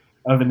bit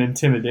of an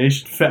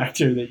intimidation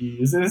factor that you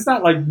use, and it's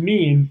not like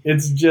mean.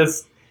 It's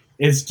just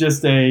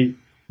a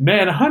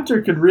man.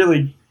 Hunter could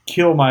really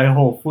kill my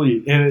whole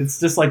fleet, and it's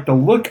just like the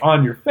look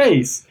on your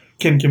face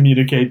can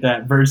communicate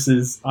that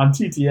versus on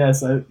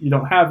TTS you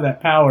don't have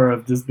that power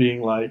of just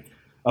being like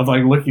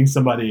looking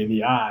somebody in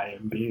the eye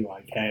and being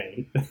like,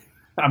 hey,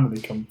 I'm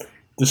gonna come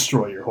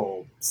destroy your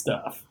whole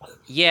stuff.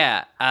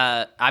 Yeah,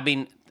 I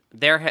mean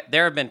there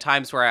have been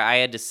times where I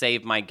had to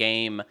save my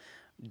game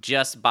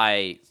just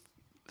by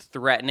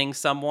threatening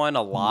someone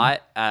a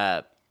lot,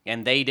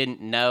 and they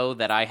didn't know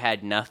that I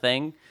had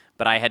nothing,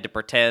 but I had to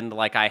pretend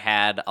like I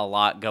had a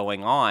lot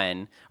going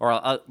on,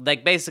 or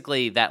like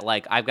basically that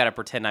like I've got to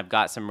pretend I've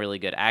got some really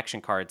good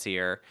action cards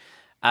here.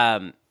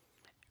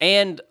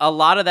 And a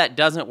lot of that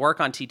doesn't work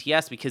on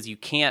TTS because you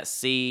can't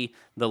see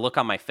the look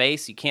on my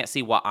face. You can't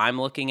see what I'm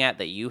looking at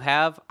that you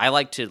have. I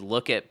like to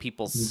look at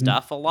people's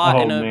stuff a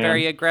lot in a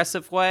very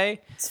aggressive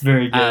way. It's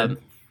very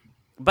good.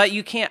 But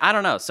you can't, I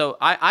don't know. So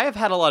I have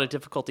had a lot of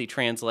difficulty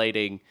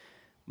translating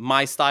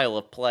my style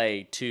of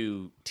play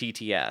to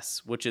TTS,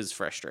 which is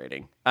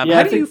frustrating.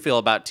 How do you feel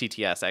about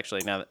TTS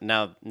actually now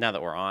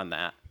that we're on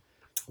that?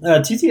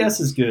 TTS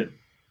is good.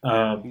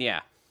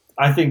 Yeah.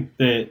 I think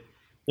that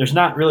there's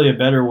not really a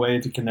better way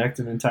to connect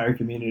an entire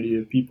community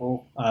of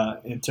people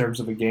in terms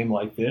of a game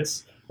like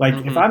this. Like,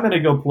 if I'm going to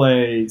go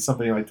play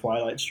something like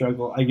Twilight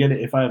Struggle, I get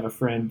it. If I have a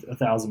friend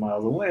 1,000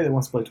 miles away that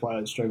wants to play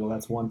Twilight Struggle,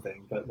 that's one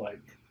thing. But, like,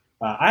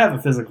 I have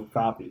a physical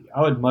copy.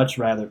 I would much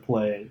rather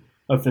play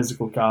a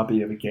physical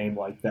copy of a game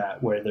like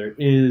that where there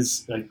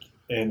is, like,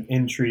 an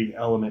intrigue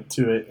element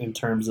to it in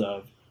terms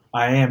of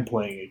I am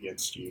playing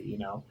against you, you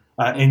know?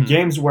 In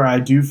games where I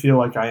do feel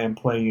like I am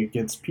playing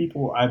against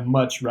people, I'd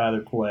much rather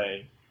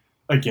play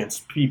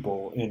against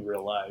people in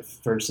real life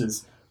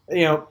versus,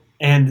 you know,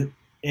 and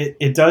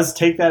it does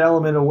take that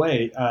element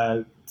away.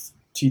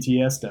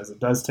 TTS does. It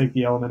does take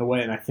the element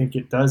away, and I think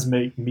it does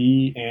make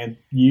me and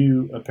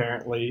you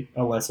apparently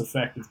a less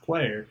effective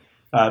player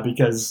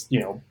because, you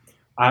know,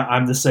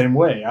 I'm the same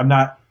way. I'm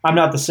not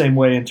the same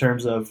way in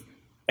terms of,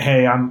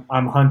 hey, I'm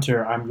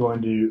Hunter. I'm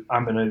going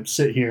to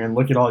sit here and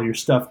look at all your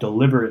stuff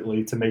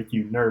deliberately to make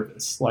you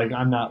nervous. Like,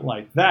 I'm not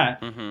like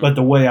that. But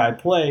the way I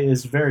play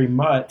is very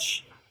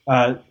much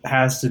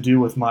has to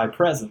do with my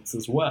presence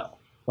as well.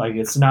 Like,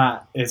 it's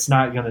not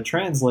going to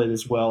translate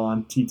as well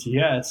on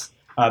TTS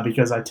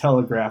because I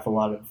telegraph a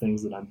lot of the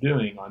things that I'm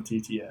doing on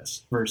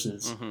TTS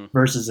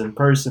versus in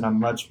person. I'm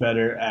much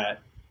better at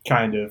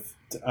kind of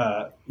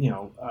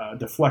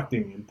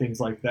deflecting and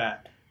things like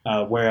that.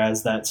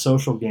 Whereas that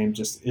social game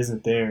just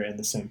isn't there in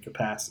the same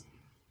capacity.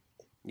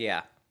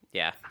 Yeah,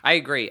 I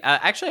agree.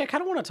 Actually, I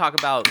kind of want to talk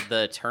about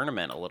the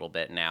tournament a little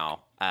bit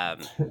now,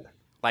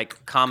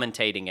 like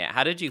commentating it.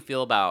 How did you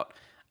feel about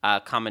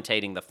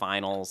commentating the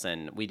finals?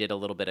 And we did a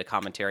little bit of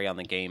commentary on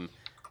the game,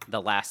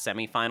 the last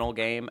semifinal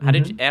game. How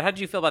did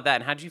you feel about that?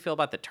 And how did you feel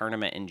about the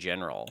tournament in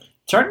general?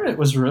 Tournament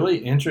was really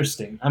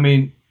interesting. I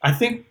mean, I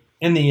think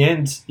in the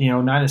end, you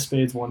know, Nine of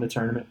Spades won the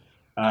tournament.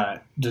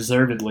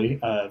 Deservedly,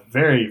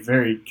 very,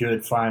 very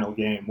good final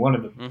game. One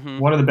of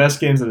the best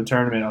games of the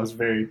tournament. I was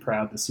very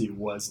proud to see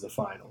was the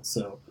final.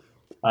 So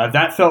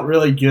that felt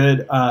really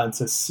good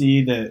to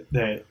see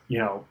that you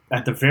know,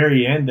 at the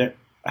very end that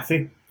I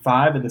think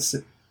 5 of the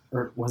 6,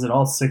 or was it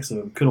all 6 of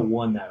them, could have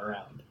won that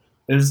round.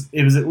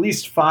 It was at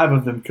least 5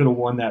 of them could have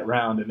won that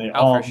round, and they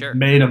all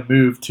made a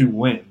move to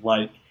win.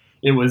 Like,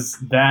 it was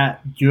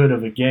that good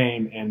of a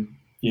game, and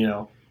you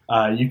know.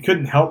 You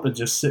couldn't help but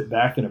just sit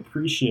back and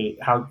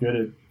appreciate how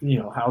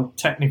how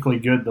technically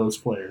good those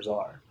players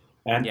are.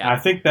 And I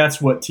think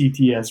that's what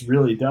TTS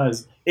really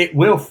does. It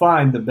will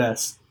find the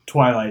best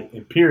Twilight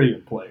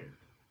Imperium player.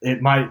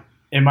 It might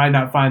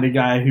not find a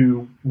guy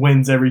who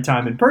wins every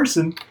time in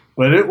person,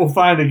 but it will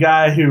find a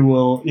guy who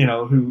will,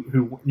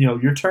 who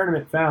your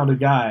tournament found a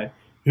guy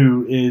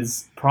who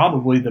is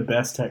probably the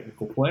best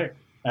technical player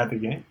at the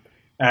game.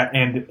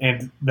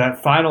 And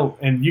that final,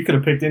 and you could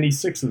have picked any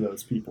 6 of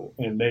those people,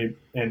 and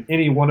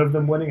any one of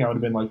them winning, I would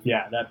have been like,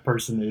 yeah, that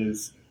person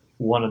is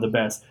one of the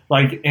best.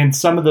 Like, and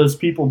some of those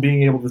people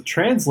being able to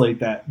translate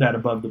that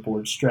above the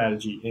board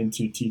strategy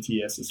into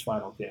TTS's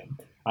final game,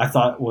 I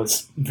thought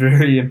was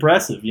very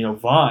impressive. You know,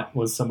 Vaunt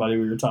was somebody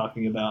we were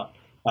talking about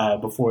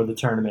before the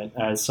tournament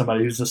as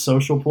somebody who's a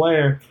social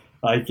player.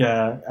 Like,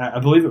 I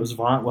believe it was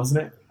Vaunt,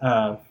 wasn't it?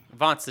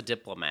 Vaunt's the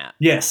diplomat.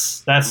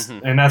 Yes,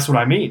 and that's what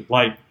I mean.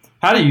 Like,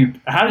 How do you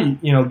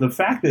the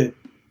fact that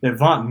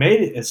Vaunt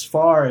made it as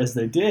far as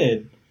they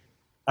did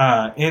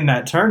in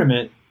that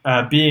tournament,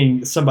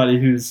 being somebody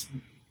who's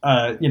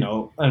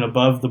an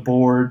above the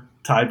board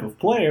type of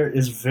player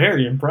is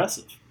very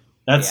impressive.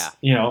 That's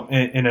in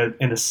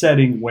a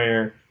setting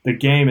where the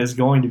game is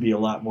going to be a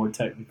lot more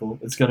technical.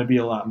 It's going to be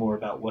a lot more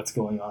about what's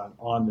going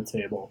on the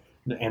table.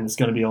 And it's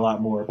going to be a lot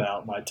more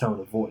about my tone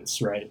of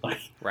voice, right? Like,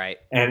 right.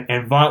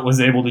 And Vaunt was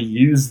able to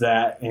use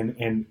that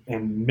and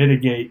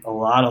mitigate a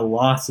lot of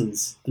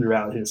losses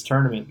throughout his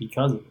tournament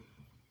because of it.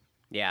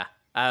 Yeah.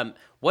 How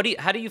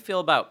do you feel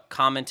about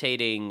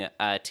commentating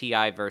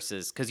TI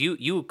versus, because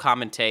you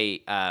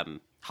commentate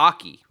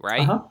hockey,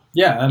 right? Uh-huh.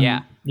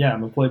 Yeah.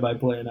 I'm a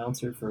play-by-play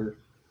announcer for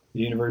the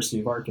University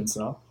of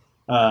Arkansas.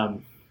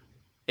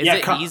 Is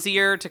it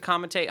easier to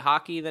commentate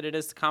hockey than it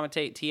is to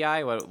commentate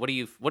TI? What do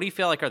you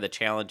feel like are the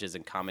challenges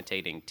in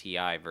commentating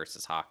TI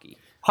versus hockey?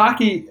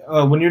 Hockey,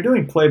 when you're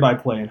doing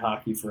play-by-play in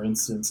hockey, for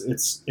instance,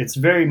 it's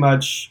very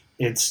much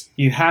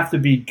you have to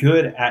be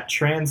good at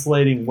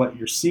translating what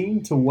you're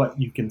seeing to what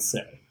you can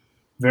say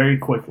very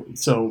quickly.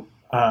 So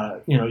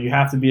you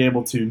have to be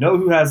able to know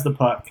who has the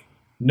puck,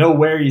 know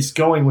where he's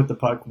going with the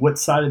puck, what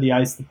side of the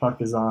ice the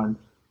puck is on,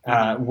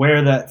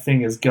 where that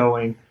thing is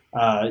going.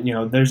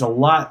 There's a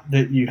lot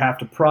that you have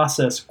to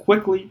process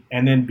quickly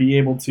and then be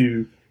able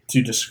to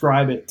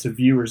describe it to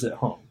viewers at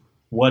home.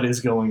 What is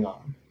going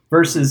on?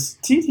 Versus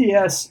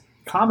TTS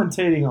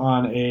commentating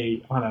on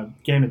a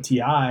game of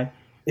TI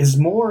is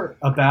more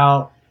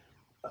about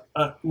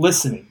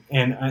listening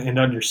and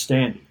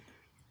understanding.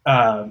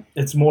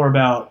 It's more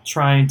about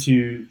trying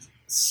to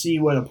see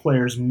what a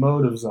player's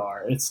motives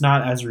are. It's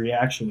not as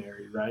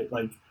reactionary, right?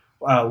 Like,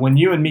 when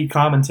you and me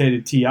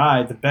commentated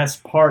TI, the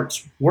best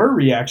parts were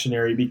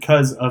reactionary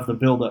because of the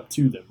build-up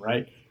to them,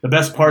 right? The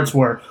best parts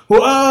were,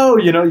 whoa,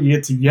 you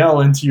get to yell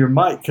into your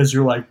mic because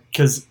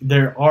because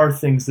there are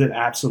things that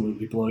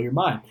absolutely blow your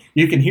mind.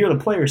 You can hear the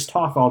players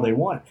talk all they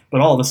want, but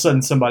all of a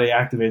sudden somebody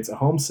activates a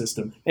home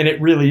system, and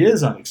it really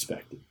is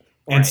unexpected.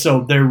 And Right.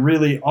 so there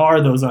really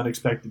are those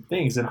unexpected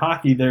things. In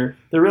hockey, there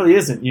really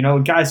isn't. A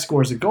guy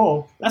scores a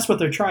goal, that's what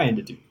they're trying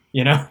to do.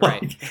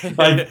 Right.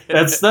 like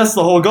that's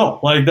the whole goal.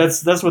 Like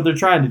that's what they're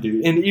trying to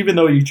do. And even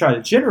though you try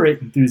to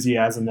generate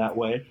enthusiasm that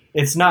way,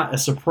 it's not a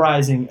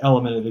surprising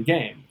element of the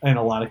game in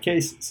a lot of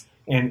cases.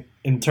 And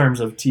in terms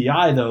of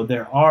TI, though,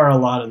 there are a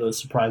lot of those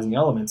surprising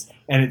elements,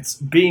 and it's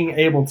being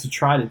able to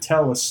try to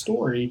tell a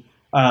story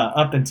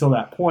up until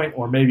that point,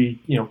 or maybe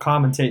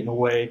commentate in a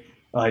way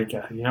like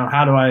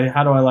how do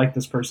I like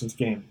this person's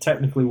game?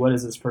 Technically, what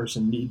does this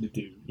person need to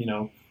do?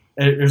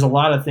 There's a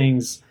lot of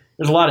things.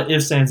 There's a lot of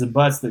ifs, ands, and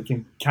buts that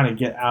can kind of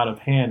get out of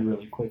hand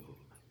really quickly.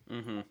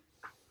 Mm-hmm.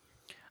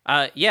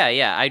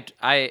 Yeah.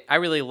 I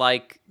really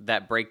like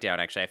that breakdown.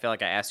 Actually, I feel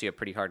like I asked you a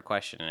pretty hard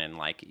question, and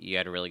like you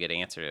had a really good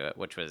answer to it,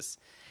 which was,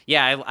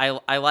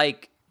 I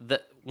like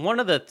one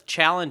of the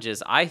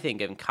challenges I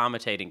think in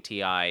commentating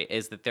TI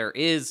is that there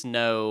is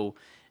no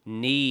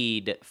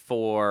need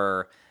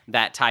for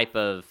that type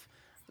of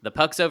the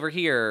puck's over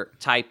here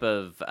type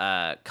of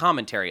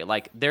commentary.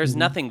 Like there's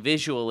nothing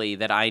visually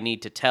that I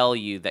need to tell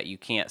you that you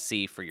can't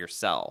see for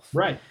yourself.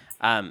 Right.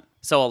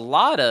 So a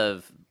lot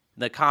of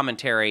the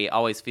commentary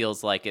always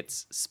feels like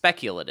it's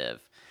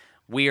speculative.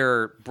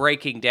 We're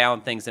breaking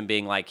down things and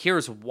being like,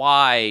 here's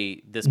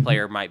why this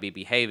player might be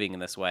behaving in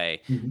this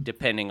way,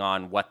 depending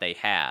on what they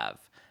have.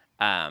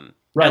 Right.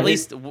 At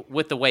least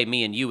with the way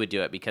me and you would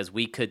do it, because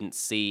we couldn't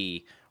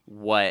see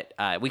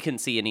we couldn't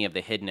see any of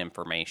the hidden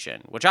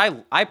information, which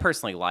I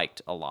personally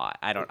liked a lot.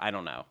 I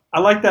don't know. I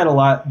like that a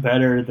lot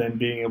better than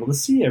being able to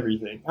see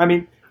everything. I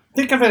mean,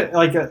 think of it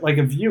like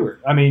a viewer.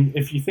 I mean,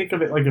 if you think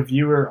of it like a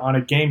viewer on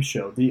a game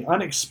show, the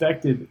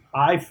unexpected,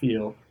 I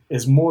feel,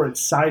 is more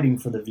exciting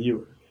for the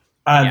viewer.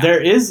 There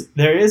is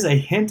a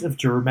hint of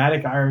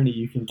dramatic irony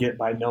you can get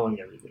by knowing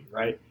everything,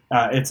 right?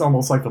 It's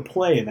almost like a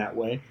play in that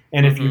way.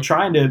 And if you're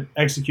trying to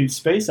execute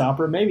space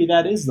opera, maybe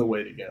that is the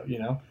way to go,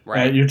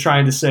 Right. You're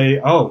trying to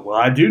say, oh, well,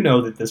 I do know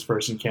that this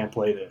person can't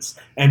play this.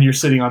 And you're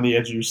sitting on the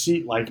edge of your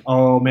seat like,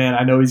 oh, man,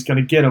 I know he's going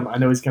to get him. I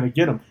know he's going to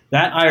get him.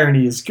 That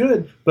irony is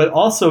good, but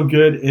also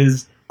good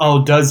is,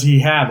 oh, does he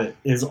have it,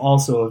 is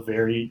also a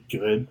very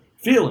good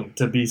feeling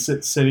to be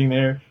sitting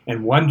there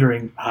and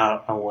wondering,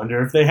 I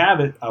wonder if they have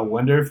it. I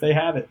wonder if they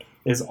have it,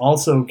 is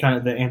also kind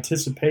of the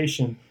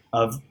anticipation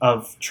of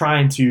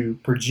trying to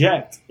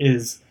project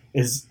is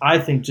I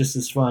think just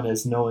as fun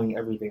as knowing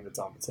everything that's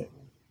on the table.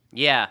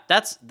 Yeah,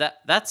 that's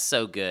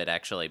so good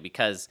actually,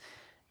 because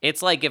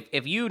it's like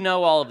if you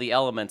know all of the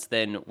elements,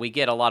 then we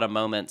get a lot of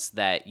moments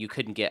that you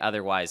couldn't get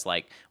otherwise.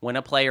 Like when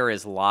a player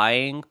is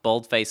lying,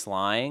 bold-faced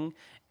lying,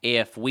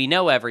 if we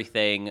know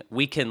everything,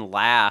 we can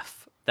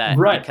laugh that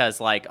because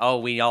like, oh,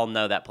 we all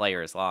know that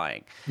player is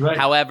lying. Right.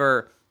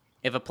 However,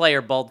 if a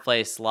player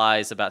bold-faced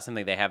lies about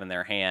something they have in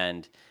their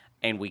hand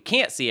and we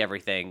can't see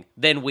everything,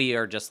 then we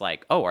are just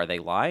like, oh, are they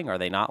lying? Are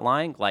they not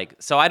lying? Like,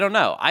 so I don't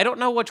know. I don't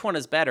know which one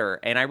is better.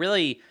 And I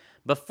really,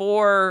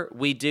 before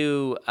we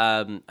do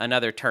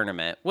another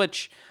tournament,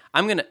 which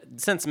I'm going to,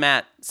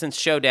 since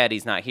Show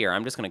Daddy's not here,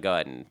 I'm just going to go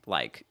ahead and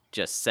like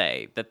just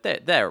say that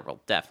there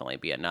will definitely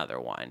be another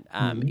one,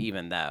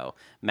 even though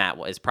Matt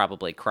is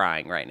probably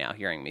crying right now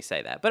hearing me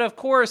say that. But of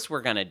course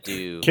we're going to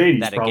do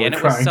Katie's that again.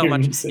 It was so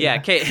much. Yeah,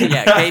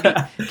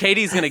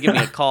 Katie's going to give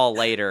me a call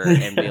later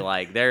and be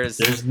like, there's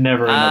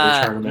never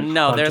another tournament.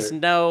 No, Hunter. There's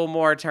no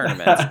more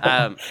tournaments.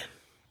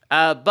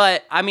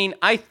 But I mean,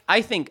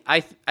 I think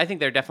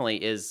there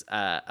definitely is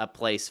a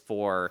place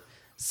for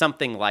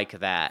something like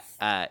that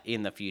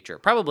in the future.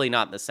 Probably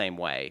not in the same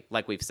way,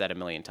 like we've said a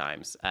million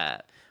times.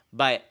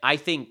 But I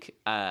think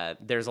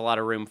there's a lot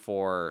of room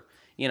for,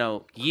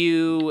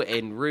 you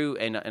and Root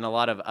and a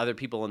lot of other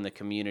people in the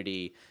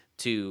community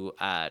to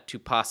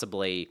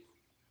possibly,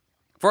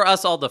 for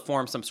us all to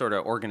form some sort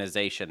of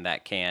organization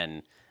that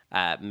can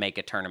make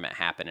a tournament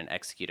happen and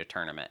execute a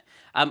tournament.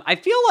 I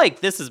feel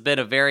like this has been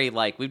a very,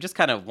 we've just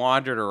kind of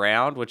wandered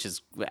around, which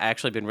has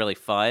actually been really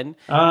fun.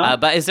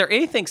 But is there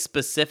anything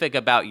specific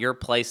about your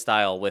play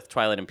style with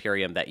Twilight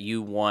Imperium that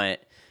you want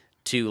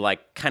to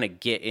kind of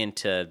get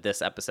into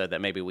this episode that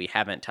maybe we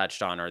haven't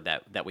touched on, or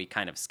that we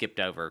kind of skipped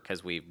over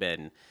because we've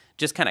been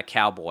just kind of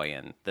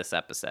cowboying this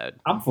episode?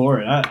 I'm for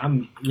it.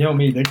 I'm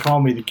me, they call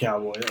me the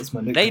cowboy. That's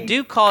my nickname. They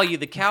do call you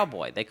the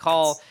cowboy. They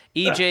call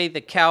EJ the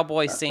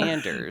Cowboy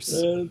Sanders.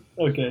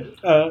 Okay.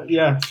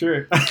 Yeah,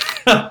 sure.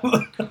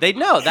 They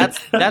know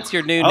that's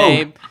your new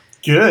name.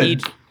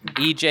 Good.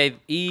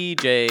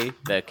 EJ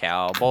the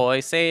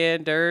Cowboy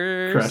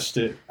Sanders. Crushed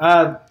it.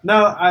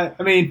 No, I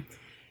mean,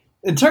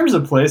 in terms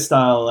of play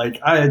style,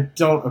 I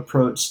don't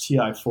approach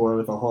TI4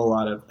 with a whole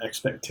lot of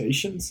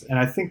expectations, and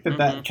I think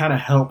that kind of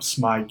helps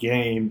my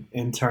game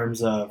in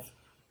terms of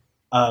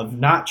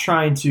not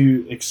trying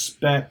to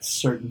expect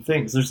certain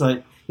things. There's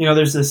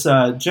there's this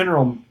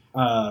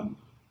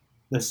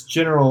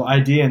general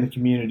idea in the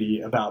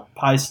community about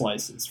pie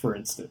slices, for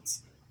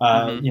instance.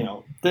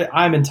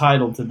 I'm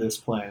entitled to this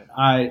plan.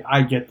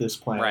 I get this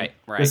plan. Right.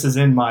 This is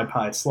in my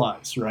pie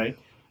slice, right?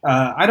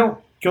 I don't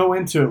go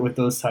into it with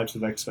those types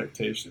of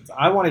expectations.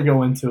 I want to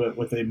go into it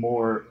with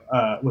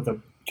with a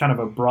kind of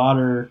a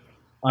broader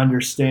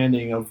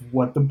understanding of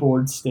what the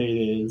board state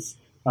is.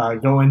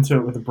 Go into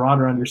it with a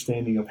broader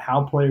understanding of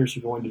how players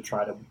are going to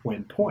try to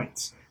win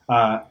points.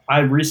 I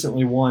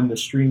recently won the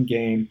stream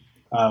game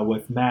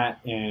with Matt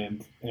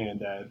and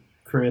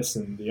Chris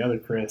and the other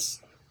Chris.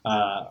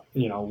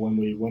 When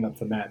we went up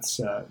to Matt's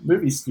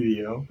movie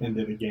studio and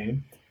did a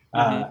game.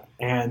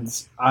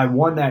 And I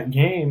won that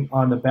game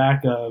on the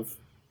back of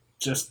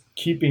just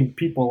keeping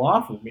people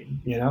off of me.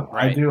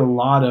 Right. I do a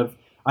lot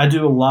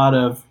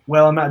of,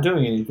 well, I'm not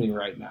doing anything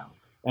right now.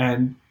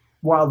 And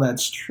while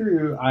that's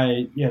true,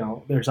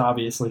 there's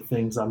obviously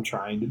things I'm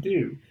trying to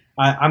do.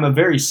 I'm a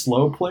very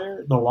slow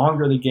player. The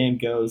longer the game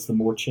goes, the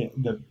more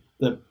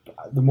the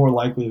more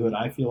likelihood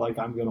I feel like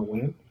I'm going to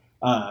win.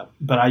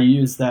 But I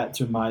use that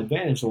to my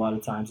advantage a lot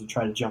of times and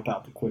try to jump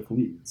out to quick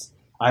leads.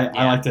 I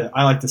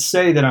like to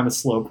say that I'm a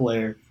slow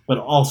player, but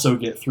also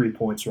get 3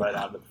 points right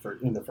out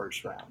of in the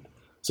first round.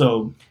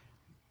 So,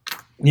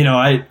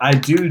 I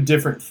do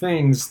different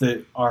things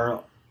that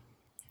are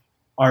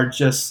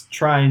just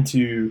trying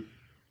to,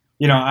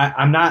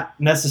 I'm not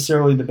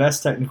necessarily the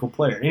best technical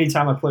player.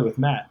 Anytime I play with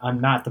Matt, I'm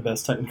not the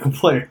best technical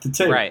player at the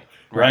table.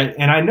 Right.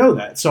 And I know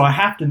that. So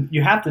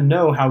you have to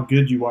know how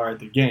good you are at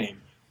the game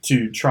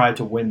to try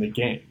to win the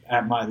game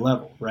at my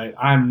level, right?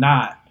 I'm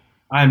not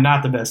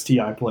the best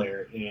TI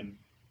player in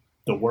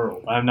the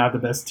world. I'm not the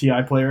best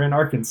TI player in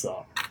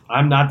Arkansas.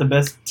 I'm not the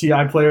best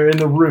TI player in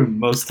the room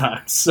most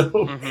times.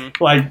 So,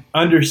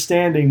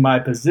 understanding my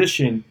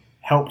position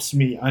helps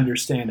me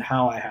understand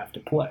how I have to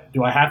play.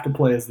 Do I have to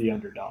play as the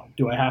underdog?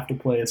 Do I have to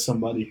play as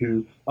somebody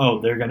who,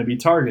 they're going to be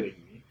targeting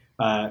me?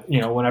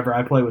 Whenever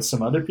I play with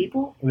some other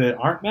people that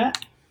aren't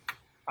Matt,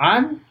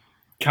 I'm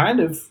kind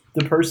of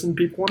the person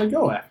people want to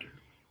go after.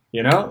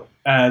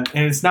 And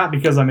it's not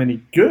because I'm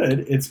any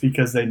good. It's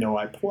because they know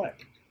I play.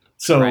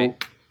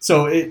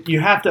 So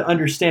you have to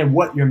understand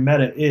what your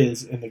meta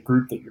is in the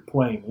group that you're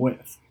playing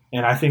with.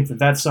 And I think that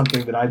that's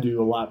something that I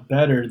do a lot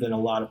better than a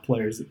lot of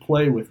players that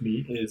play with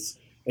me is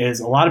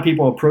a lot of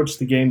people approach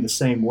the game the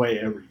same way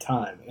every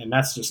time. And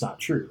that's just not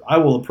true. I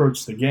will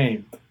approach the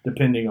game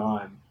depending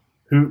on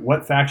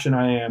what faction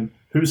I am,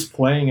 who's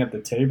playing at the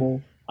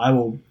table. I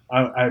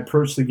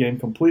approach the game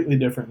completely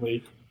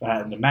differently.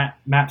 The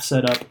map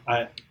setup,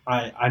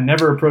 I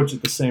never approach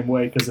it the same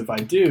way because if I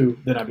do,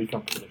 then I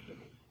become predictable.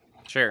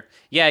 Sure.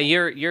 Yeah,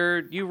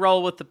 you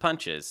roll with the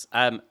punches.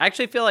 I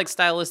actually feel like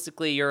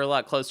stylistically you're a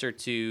lot closer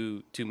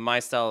to my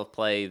style of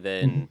play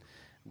than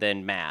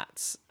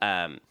Matt's.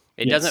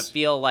 It doesn't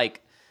feel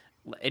like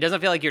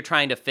you're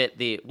trying to fit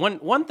the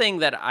one thing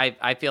that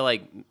I feel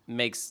like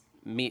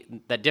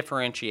that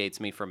differentiates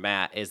me from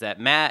Matt is that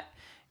Matt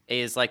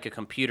is like a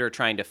computer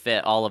trying to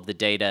fit all of the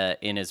data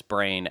in his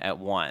brain at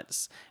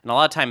once. And a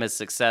lot of time his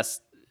success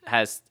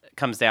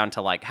comes down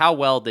to like how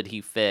well did he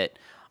fit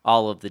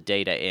all of the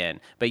data in.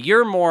 But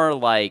you're more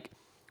like,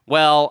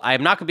 well,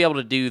 I'm not going to be able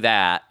to do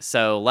that,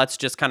 so let's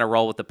just kind of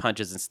roll with the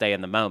punches and stay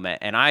in the moment.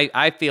 And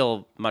I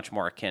feel much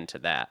more akin to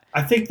that.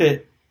 I think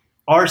that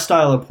our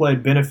style of play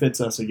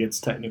benefits us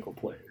against technical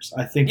players.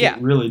 I think it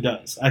really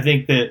does. I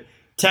think that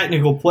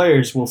technical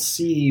players will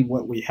see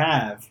what we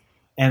have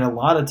and a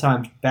lot of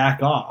times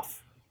back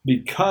off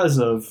because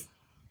of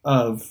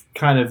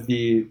kind of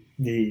the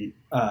meta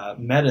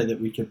that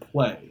we can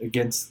play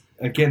against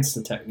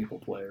the technical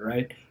player,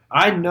 right?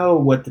 I know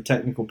what the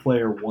technical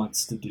player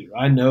wants to do.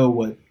 I know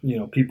what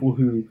people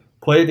who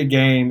play the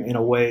game in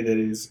a way that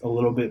is a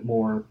little bit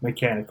more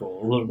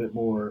mechanical, a little bit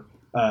more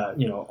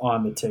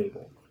on the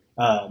table.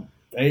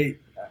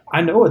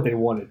 I know what they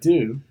want to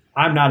do.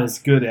 I'm not as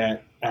good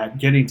at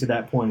getting to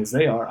that point as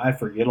they are. I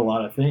forget a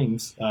lot of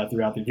things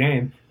throughout the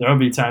game. There will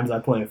be times I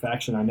play a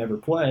faction I never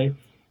play,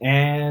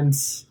 and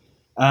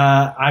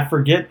I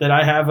forget that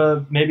I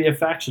have maybe a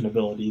faction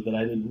ability that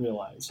I didn't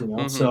realize.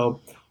 So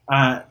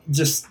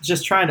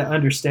just trying to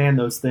understand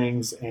those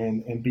things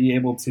and be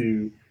able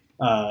to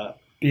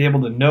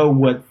know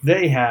what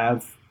they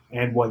have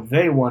and what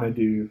they want to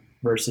do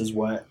versus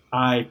what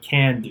I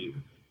can do,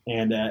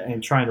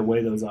 and trying to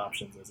weigh those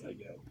options as I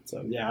go.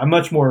 So yeah, I'm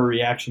much more a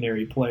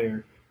reactionary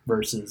player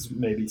versus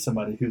maybe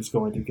somebody who's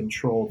going to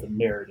control the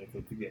narrative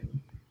of the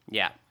game.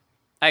 Yeah,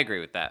 I agree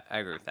with that.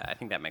 I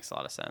think that makes a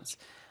lot of sense.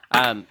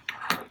 All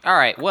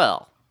right,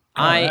 well,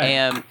 I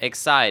am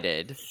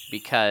excited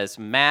because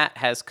Matt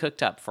has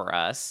cooked up for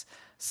us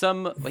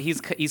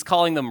he's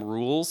calling them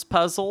rules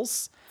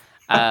puzzles.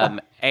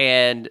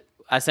 And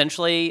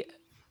essentially,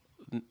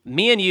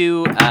 me and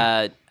you,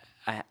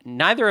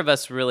 neither of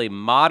us really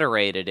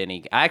moderated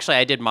any. Actually,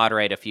 I did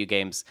moderate a few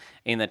games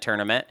in the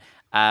tournament.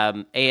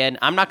 And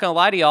I'm not going to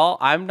lie to y'all,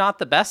 I'm not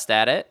the best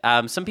at it.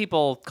 Some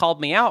people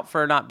called me out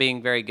for not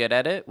being very good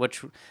at it,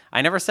 which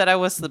I never said I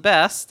was the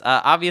best.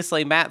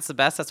 Obviously, Matt's the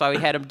best. That's why we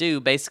had him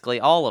do basically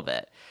all of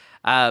it.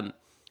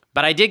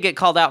 But I did get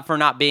called out for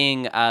not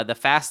being the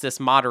fastest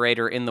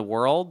moderator in the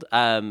world.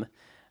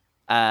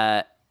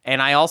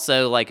 And I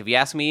also, like, if you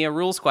ask me a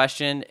rules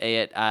question,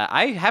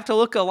 I have to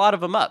look a lot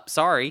of them up.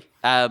 Sorry.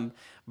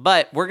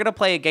 But we're going to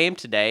play a game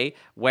today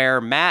where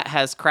Matt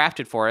has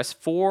crafted for us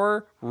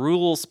 4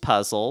 rules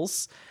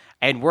puzzles,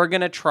 and we're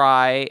going to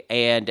try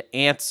and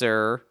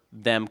answer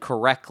them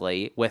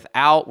correctly we're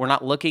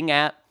not looking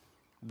at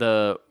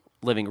the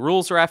Living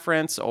Rules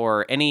reference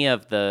or any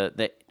of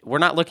we're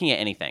not looking at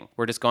anything.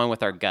 We're just going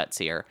with our guts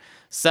here.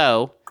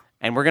 So,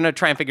 and we're going to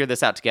try and figure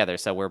this out together.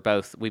 So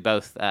we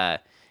both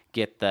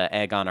get the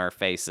egg on our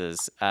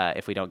faces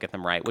if we don't get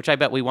them right, which I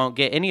bet we won't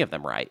get any of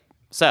them right.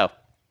 So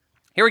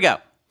here we go.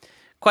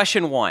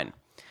 Question 1.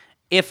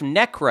 If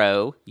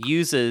Necro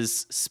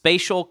uses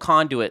Spatial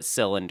Conduit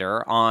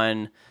Cylinder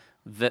on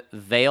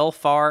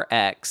Veilfar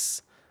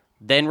X,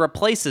 then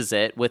replaces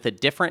it with a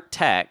different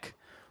tech,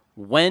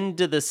 when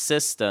do the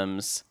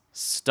systems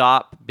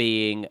stop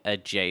being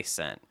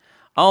adjacent?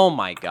 Oh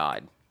my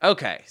god.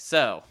 Okay,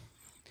 so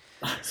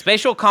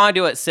Spatial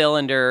Conduit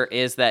Cylinder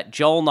is that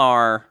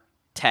Jolnar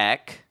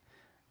tech,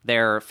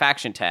 their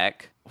faction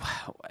tech.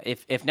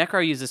 If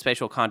Necro uses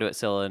Spatial Conduit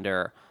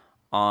Cylinder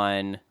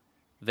on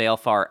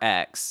Veilfar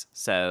X,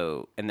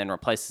 and then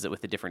replaces it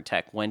with a different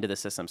tech, when do the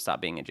systems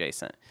stop being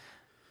adjacent?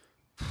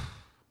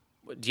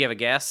 Do you have a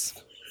guess?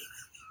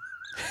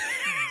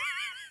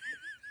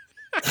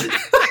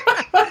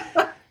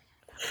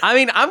 I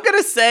mean, I'm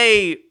gonna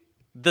say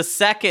the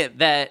second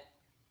that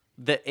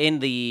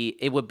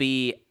it would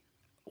be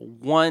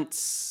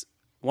once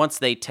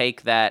they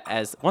take that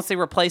once they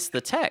replace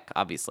the tech,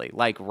 obviously,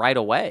 like right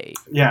away.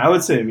 Yeah, I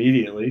would say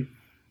immediately.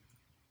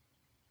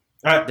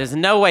 There's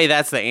no way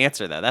that's the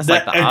answer, though. That's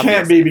like the obvious. It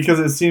can't be because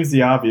it seems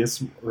the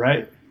obvious,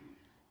 right?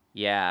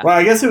 Yeah. Well,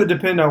 I guess it would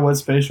depend on what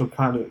spatial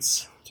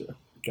conduits.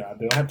 God,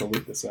 do I have to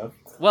look this up?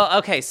 Well,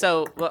 okay,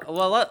 so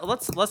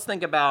let's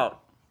think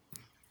about.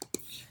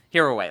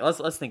 Here, wait.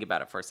 Let's think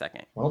about it for a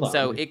second. Hold on.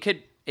 So it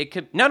could.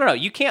 No.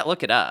 You can't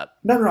look it up.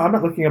 No. I'm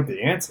not looking up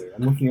the answer.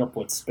 I'm looking up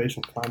what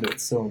Spatial Conduit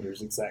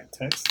Cylinder's exact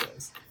text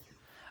says.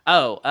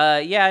 Oh,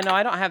 yeah. No,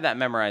 I don't have that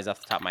memorized off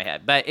the top of my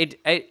head, but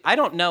I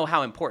don't know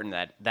how important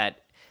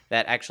that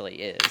actually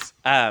is.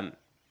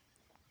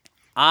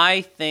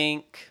 I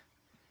think.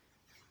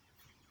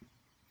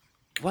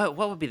 What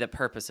would be the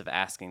purpose of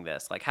asking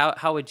this? Like,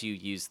 how would you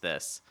use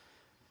this?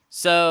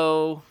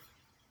 So,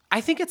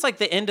 I think it's like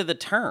the end of the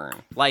turn.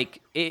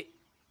 Like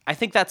I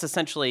think that's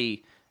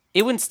essentially.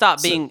 It wouldn't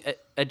stop being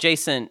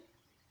adjacent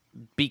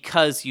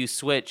because you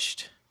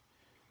switched.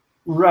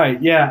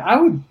 Right. Yeah,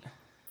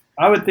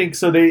 I would think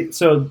so.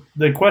 So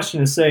the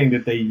question is saying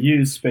that they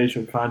use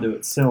Spatial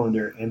Conduit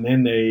Cylinder and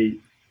then they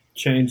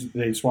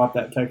swap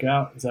that tech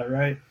out. Is that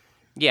right?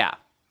 Yeah.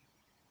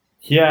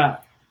 Yeah.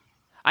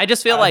 I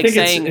just feel like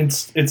saying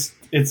it's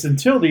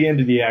until the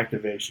end of the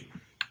activation.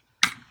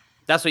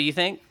 That's what you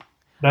think?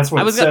 That's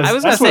what it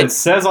says. That's what it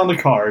says on the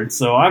card.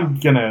 So I'm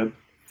gonna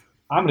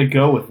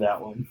go with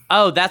that one.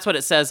 Oh, that's what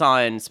it says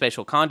on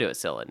Spatial Conduit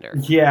Cylinder.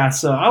 Yeah.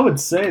 So I would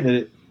say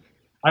that.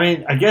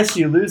 I guess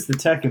you lose the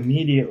tech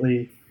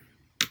immediately.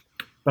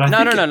 But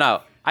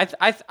no. I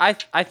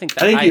think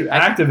that you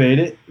activate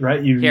it,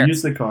 right? You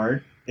use the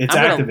card. It's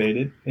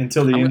activated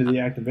until the end of the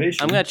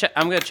activation.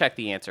 I'm gonna check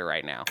the answer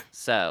right now.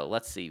 So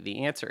let's see.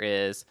 The answer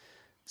is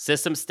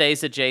system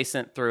stays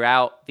adjacent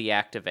throughout the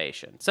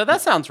activation. So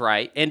that sounds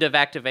right. End of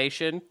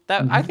activation.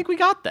 I think we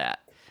got that.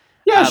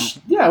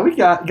 Yeah, we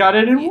got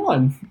it in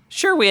one.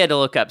 Sure, we had to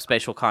look up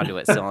Spatial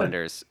Conduit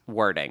Cylinder's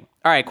wording.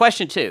 All right,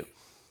 question 2.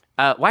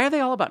 Why are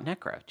they all about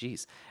Necro?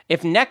 Jeez.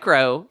 If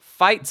Necro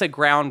fights a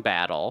ground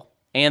battle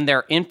and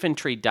their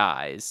infantry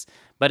dies,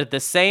 but at the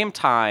same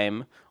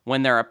time,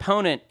 when their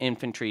opponent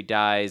infantry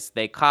dies,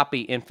 they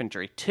copy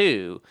infantry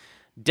 2,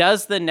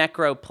 does the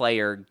Necro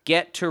player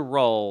get to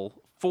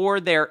roll for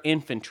their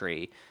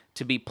infantry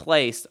to be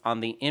placed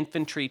on the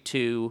infantry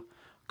 2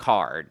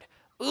 card?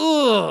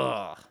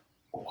 Ugh.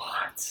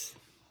 What?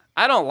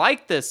 I don't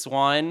like this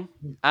one.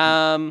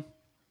 No.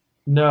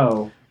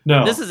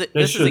 This is a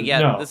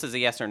yes. No. This is a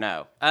yes or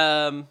no.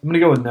 I'm gonna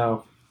go with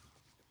no.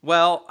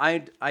 Well,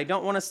 I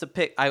don't want us to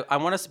pick. I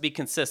want us to be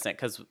consistent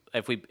because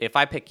if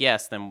I pick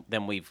yes,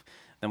 then we've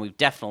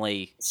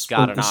definitely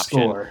got an option.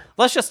 Score.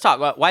 Let's just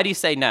talk. Why do you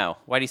say no?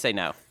 Why do you say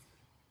no?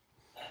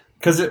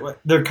 Because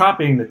they're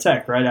copying the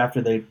tech right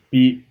after they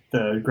beat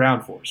the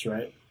ground force,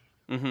 right?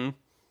 Mm-hmm.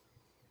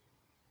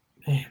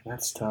 Man,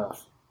 that's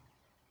tough.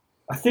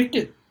 I think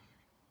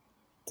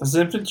does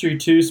infantry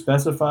 2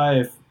 specify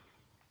if.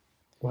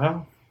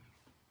 Well.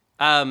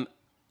 I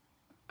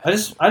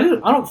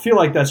don't feel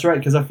like that's right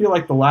because I feel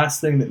like the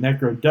last thing that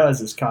Necro does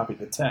is copy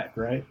the tech,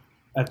 right?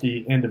 At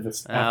the end of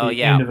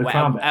end of a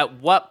combat. At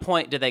what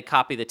point do they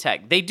copy the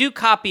tech? They do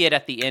copy it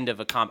at the end of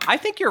a combat. I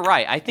think you're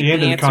right. I think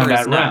the answer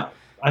is no. Round.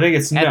 I think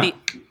it's no.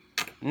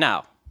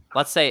 No.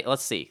 Let's see.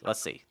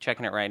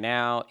 Checking it right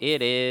now.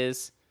 It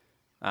is.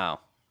 Oh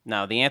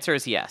no. The answer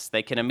is yes.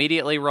 They can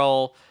immediately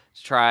roll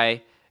to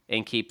try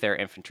and keep their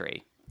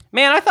infantry.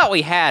 Man, I thought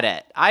we had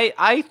it.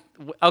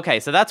 Okay.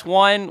 So that's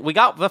one. We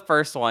got the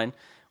first one.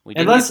 We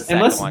didn't get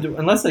the second one.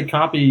 Unless they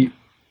copy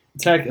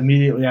tech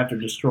immediately after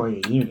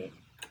destroying a unit.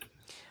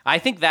 I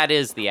think that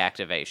is the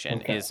activation.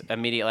 Okay. Is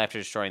immediately after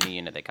destroying the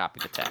unit, they copy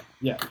the tech.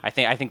 Yeah. I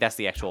think that's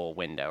the actual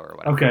window or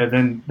whatever. Okay,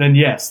 then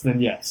yes.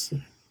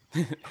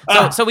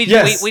 So we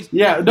yes. we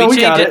yeah, we we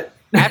changed got it.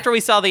 After we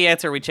saw the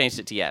answer, we changed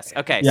it to yes.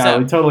 Okay, Yeah, so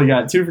we totally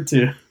got it. 2 for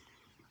 2.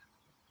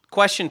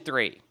 question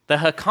 3. The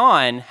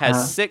Hakan has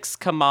Uh-huh. 6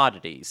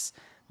 commodities.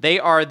 They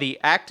are the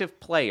active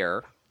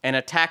player and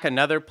attack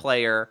another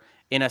player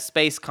in a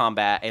space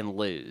combat and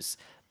lose.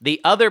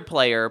 The other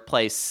player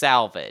plays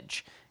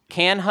salvage.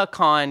 Can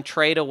Hakan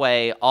trade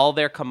away all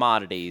their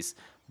commodities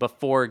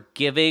before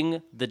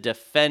giving the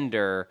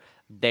defender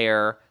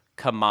their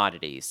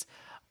commodities?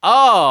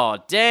 Oh,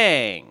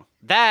 dang.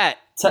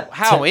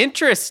 How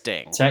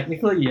interesting.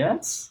 Technically,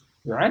 yes.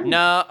 Right?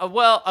 No,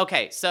 well,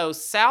 okay. So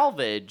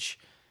salvage.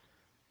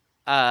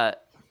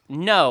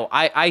 No,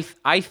 I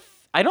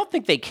don't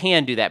think they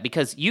can do that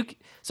because you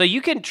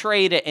can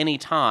trade at any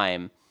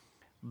time,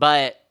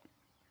 but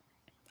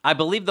I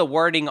believe the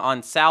wording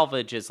on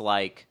salvage is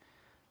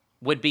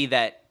would be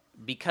that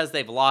because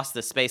they've lost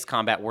the space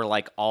combat, we're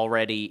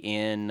already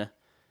in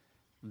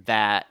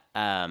that.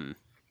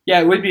 Yeah,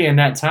 it would be in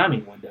that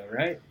timing window,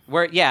 right?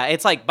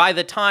 It's by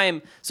the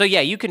time. So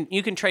yeah, you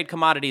can trade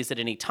commodities at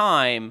any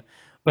time.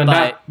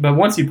 But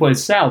once you play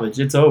salvage,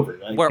 it's over.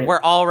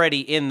 We're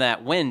already in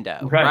that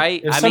window,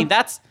 right? I mean,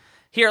 that's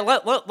here.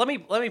 Let me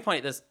point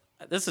at this.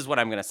 This is what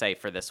I'm going to say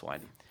for this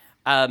one.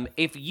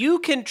 If you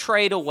can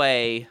trade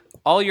away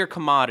all your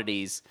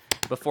commodities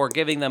before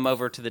giving them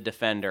over to the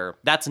defender,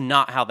 that's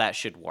not how that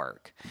should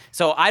work.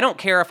 So I don't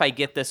care if I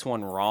get this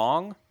one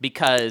wrong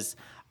because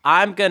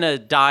I'm going to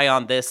die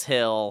on this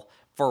hill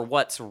for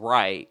what's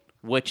right,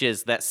 which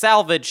is that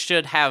salvage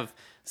should have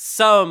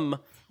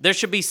there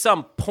should be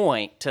some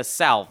point to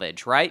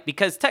salvage, right?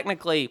 Because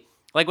technically,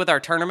 with our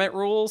tournament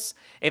rules,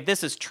 if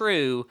this is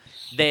true,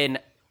 then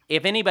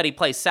if anybody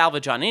plays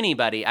salvage on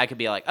anybody, I could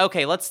be like,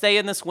 okay, let's stay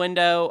in this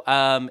window.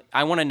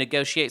 I want to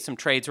negotiate some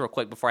trades real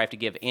quick before I have to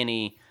give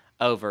any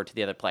over to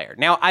the other player.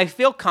 Now, I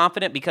feel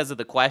confident because of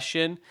the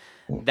question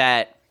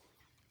that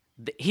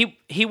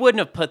he wouldn't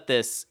have put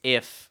this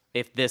if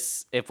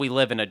we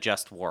live in a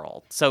just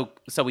world. So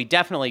we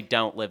definitely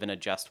don't live in a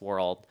just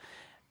world.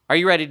 Are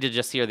you ready to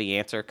just hear the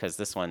answer? Because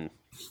this one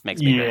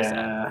makes me very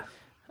sad.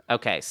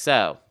 Okay,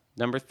 so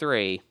number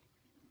 3.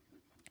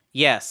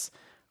 Yes,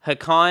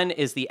 Hakan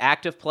is the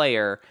active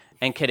player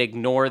and can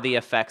ignore the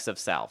effects of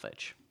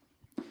salvage.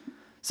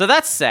 So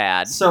that's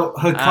sad. So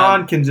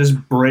Hakan can just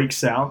break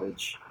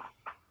salvage.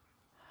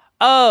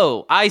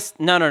 Oh,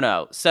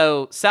 no.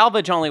 So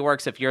salvage only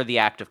works if you're the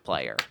active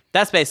player.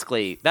 That's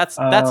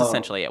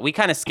essentially it. We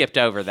kind of skipped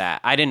over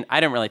that. I didn't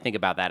really think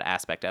about that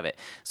aspect of it.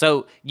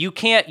 So you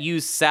can't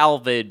use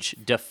salvage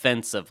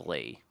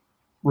defensively,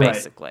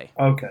 basically.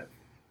 Right. Okay.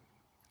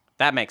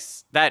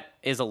 That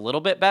is a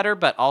little bit better,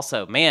 but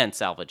also, man,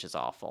 salvage is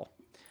awful.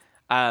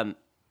 All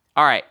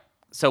right.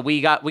 So we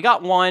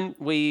got one.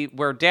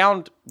 We're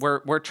down.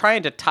 We're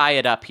trying to tie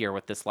it up here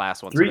with this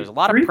last one. So there's a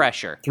lot of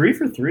pressure. 3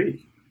 for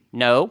 3.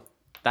 No,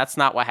 that's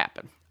not what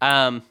happened.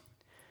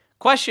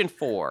 Question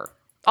 4.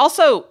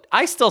 Also,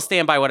 I still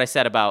stand by what I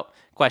said about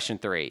question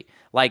 3.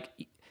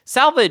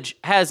 Salvage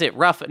has it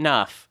rough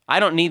enough.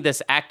 I don't need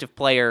this active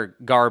player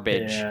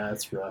garbage. Yeah,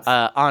 that's rough.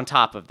 On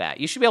top of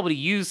that, you should be able to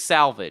use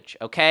salvage.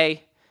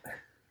 Okay.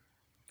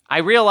 I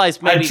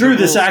realize maybe I drew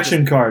this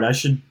action card. I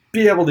should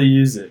be able to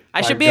use it.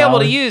 I should be able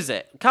to use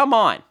it. Come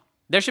on.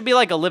 There should be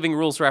a living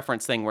rules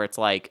reference thing where it's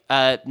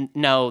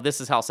no,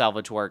 this is how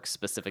salvage works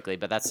specifically,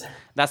 but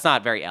that's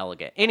not very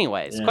elegant.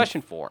 Anyways,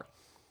 Question 4.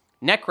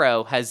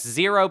 Necro has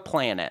 0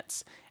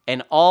 planets,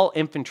 and all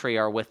infantry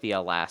are with the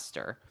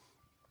Alaster.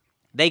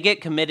 They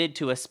get committed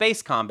to a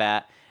space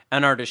combat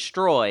and are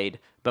destroyed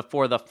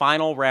before the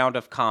final round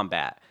of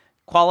combat,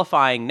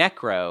 qualifying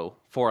Necro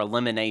for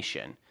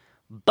elimination.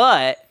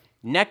 But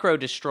Necro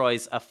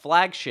destroys a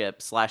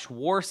flagship /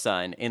 War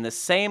Sun in the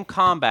same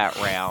combat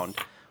round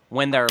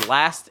when their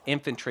last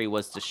infantry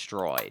was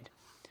destroyed.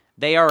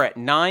 They are at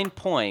 9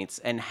 points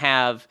and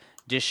have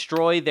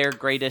destroy their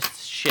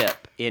greatest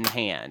ship in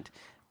hand.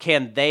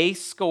 Can they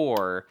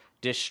score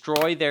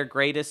destroy their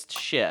greatest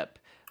ship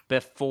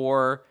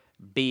before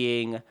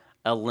being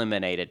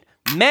eliminated?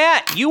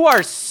 Matt, you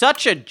are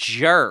such a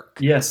jerk.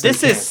 Yes,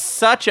 this is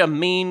such a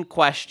mean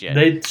question.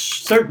 They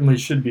certainly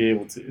should be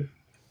able to.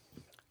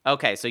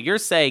 Okay, so you're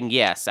saying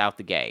yes out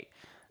the gate.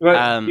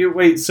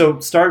 Wait,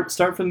 so start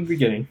from the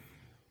beginning.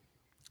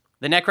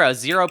 The Necro has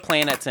 0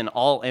 planets and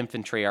all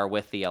infantry are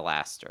with the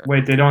Alaster.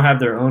 Wait, they don't have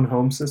their own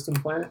home system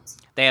planets?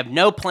 They have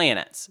no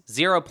planets,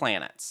 0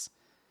 planets.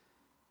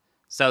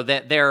 So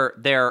that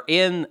they're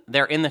in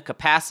the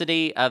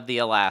capacity of the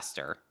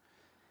Alaster.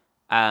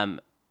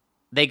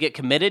 They get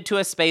committed to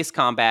a space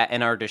combat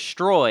and are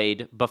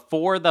destroyed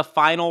before the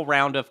final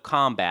round of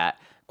combat,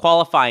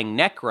 qualifying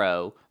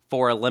Necro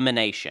for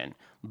elimination.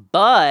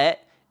 But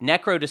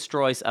Necro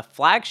destroys a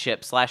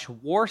flagship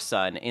 / War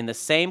Sun in the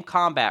same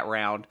combat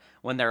round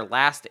when their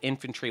last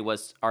infantry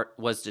was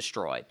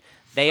destroyed.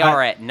 They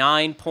are at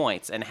 9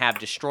 points and have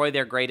destroyed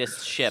their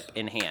greatest ship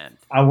in hand.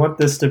 I want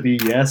this to be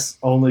yes,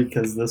 only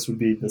because this would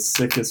be the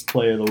sickest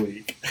play of the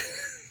week.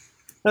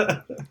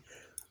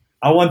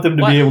 I want them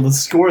to be able to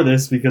score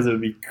this because it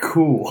would be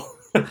cool.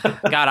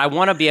 God, I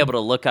want to be able to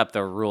look up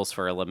the rules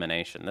for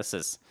elimination. This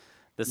is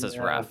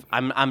rough.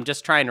 I'm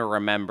just trying to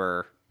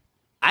remember.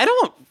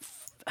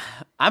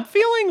 I'm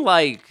feeling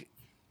like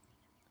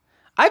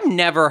I've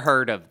never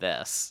heard of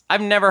this.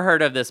 I've never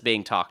heard of this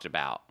being talked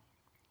about.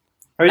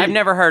 I've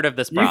never heard of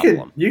this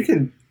problem. You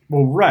can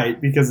well, right,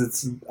 because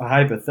it's a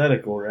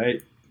hypothetical,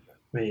 right?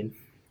 I mean,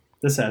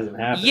 this hasn't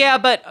happened. Yeah,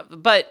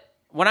 but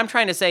what I'm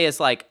trying to say is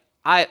like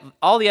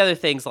all the other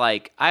things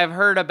like I've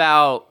heard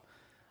about.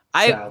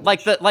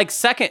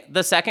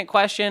 The second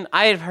question.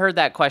 I have heard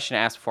that question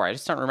asked before. I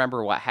just don't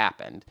remember what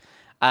happened.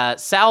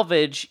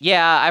 Salvage.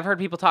 Yeah, I've heard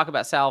people talk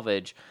about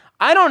salvage.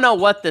 I don't know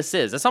what this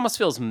is. This almost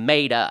feels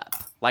made up.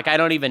 Like I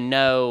don't even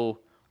know.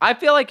 I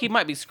feel like he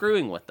might be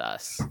screwing with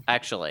us.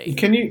 Actually,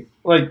 can you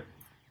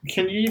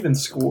even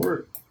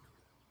score?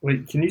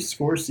 Wait, can you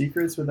score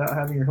secrets without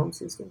having your home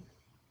system?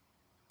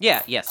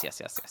 Yeah. Yes.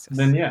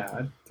 Then yeah,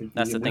 I think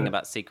that's the thing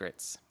about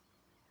secrets.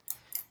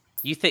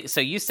 You think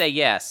so? You say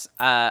yes.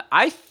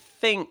 I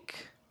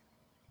think.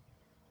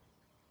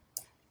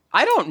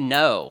 I don't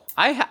know.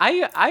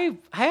 I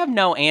have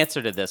no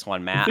answer to this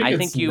one, Matt. I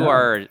think you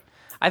are.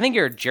 I think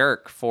you're a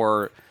jerk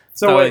for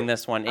throwing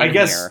this one in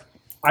here.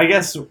 I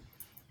guess.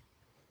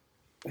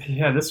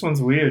 Yeah, this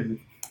one's weird.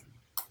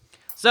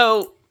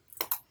 So,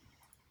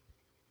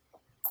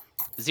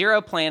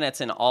 0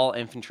 planets and all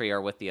infantry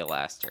are with the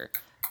Alaster.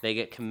 They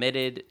get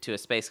committed to a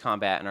space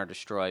combat and are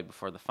destroyed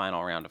before the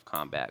final round of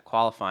combat,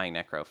 qualifying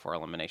Necro for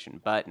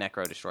elimination. But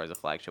Necro destroys a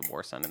flagship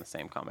War Sun in the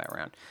same combat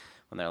round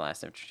when their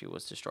last infantry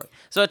was destroyed.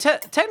 So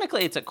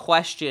technically, it's a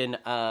question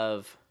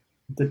of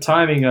the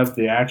timing of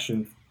the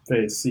action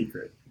phase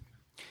secret.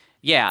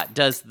 Yeah,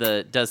 does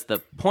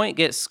the point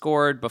get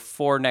scored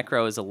before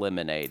Necro is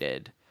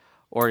eliminated,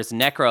 or is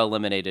Necro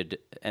eliminated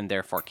and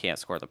therefore can't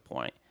score the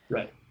point?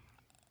 Right.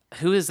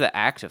 Who is the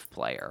active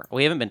player?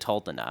 We haven't been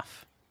told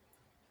enough.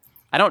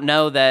 I don't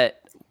know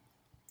that.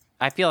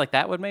 I feel like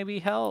that would maybe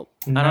help.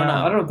 I don't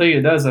know. I don't think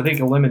it does. I think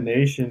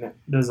elimination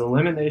does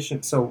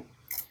elimination. So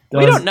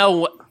we don't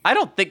know. I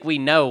don't think we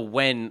know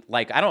when.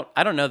 Like I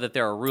don't know that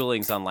there are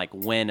rulings on like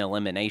when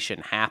elimination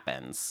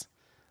happens.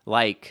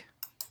 Like.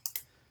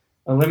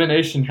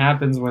 Elimination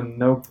happens when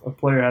a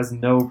player has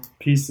no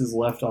pieces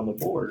left on the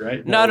board,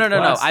 right? No.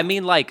 I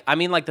mean like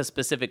the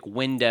specific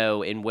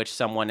window in which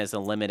someone is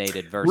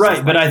eliminated versus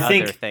right. But I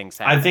think other things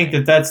happening. I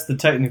think that's the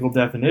technical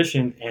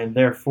definition, and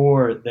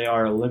therefore they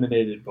are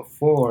eliminated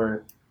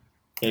before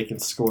they can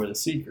score the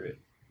secret,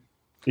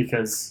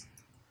 because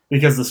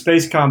the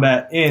space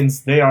combat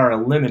ends, they are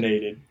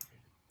eliminated,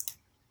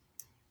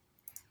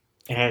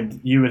 and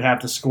you would have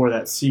to score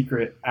that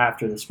secret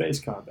after the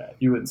space combat.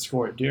 You wouldn't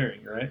score it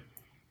during, right?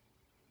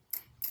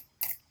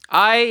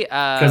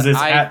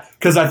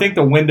 Because I think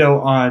the window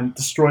on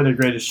destroy the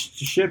greatest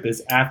ship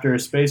is after a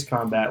space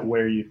combat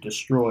where you've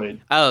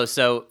destroyed. Oh,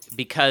 so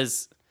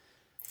because,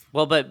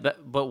 well, but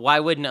why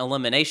wouldn't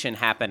elimination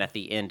happen at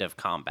the end of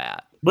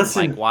combat?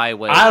 Listen, like, why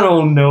would I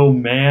don't know,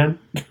 man.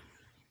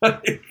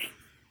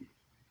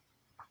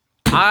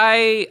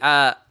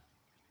 I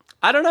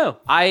don't know.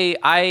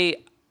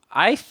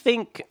 I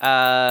think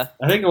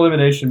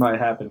elimination might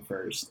happen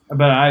first,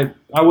 but I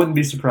wouldn't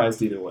be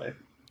surprised either way.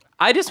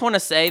 I just want to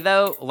say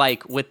though,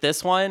 like with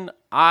this one,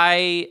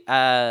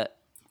 the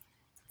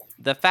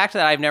fact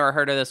that I've never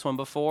heard of this one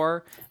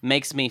before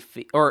makes me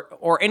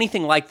or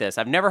anything like this.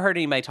 I've never heard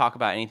anybody talk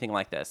about anything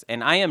like this,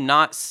 and I'm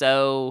not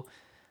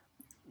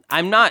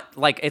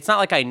like, it's not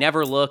like I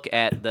never look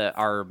at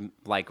our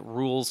like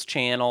rules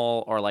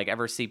channel or like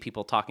ever see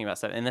people talking about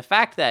stuff. And the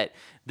fact that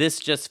this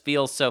just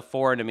feels so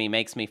foreign to me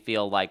makes me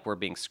feel like we're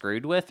being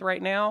screwed with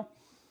right now.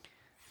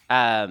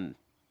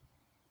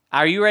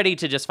 Are you ready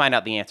to just find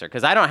out the answer?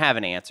 Because I don't have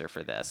an answer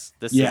for this.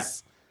 This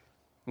is...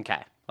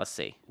 Okay, let's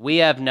see. We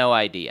have no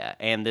idea,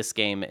 and this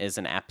game is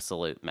an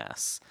absolute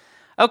mess.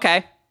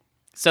 Okay,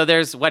 so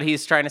there's what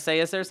he's trying to say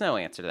is there's no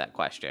answer to that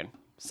question.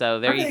 So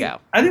there you go.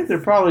 I think there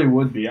probably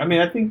would be. I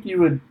mean, I think you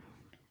would...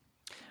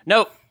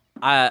 Nope.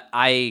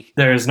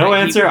 There is no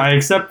answer. I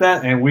accept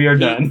that, and we are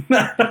done.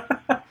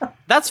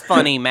 That's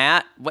funny,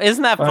 Matt.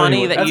 Isn't that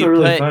funny that you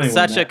really put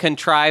such a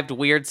contrived,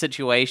 weird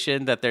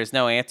situation that there's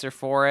no answer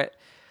for it?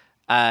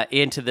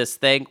 Into this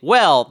thing.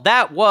 Well,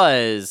 that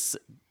was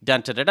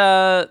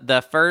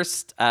the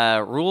first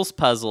rules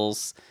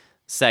puzzles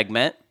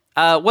segment.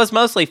 Was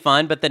mostly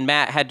fun, but then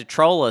Matt had to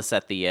troll us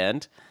at the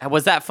end.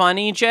 Was that fun,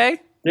 EJ?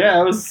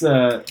 Yeah, it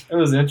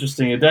was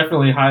interesting. It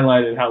definitely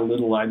highlighted how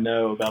little I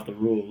know about the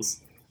rules.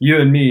 You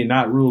and me,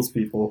 not rules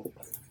people.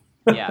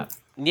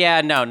 Yeah,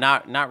 no,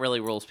 not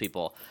really rules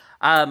people.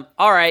 All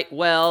right,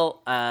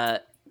 well,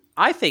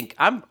 I think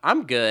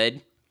I'm good.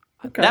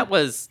 Okay. That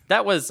was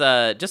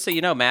just so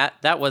you know, Matt,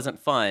 that wasn't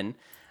fun.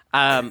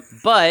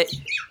 But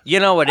you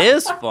know what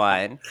is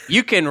fun?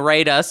 You can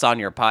rate us on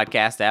your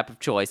podcast app of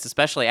choice,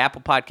 especially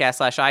Apple Podcasts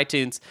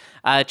 /iTunes.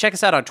 Check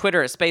us out on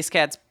Twitter at Space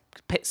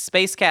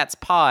Cats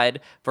Pod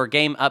for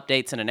game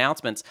updates and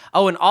announcements.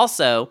 Oh, and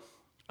also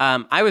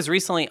I was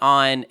recently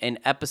on an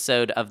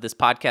episode of this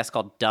podcast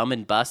called Dumb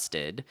and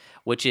Busted,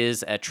 which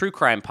is a true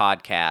crime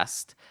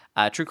podcast,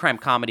 true crime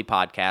comedy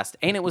podcast,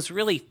 and it was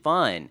really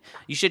fun.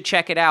 You should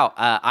check it out.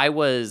 I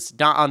was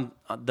not on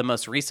the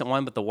most recent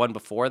one, but the one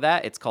before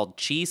that. It's called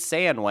Cheese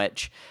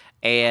Sandwich,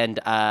 and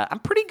I'm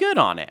pretty good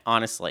on it,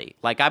 honestly.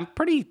 Like, I'm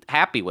pretty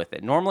happy with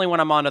it. Normally when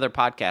I'm on other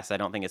podcasts, I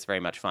don't think it's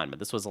very much fun, but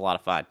this was a lot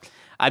of fun.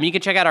 You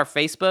can check out our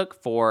Facebook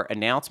for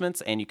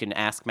announcements, and you can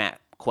ask Matt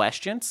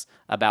questions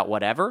about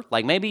whatever.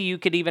 Like, maybe you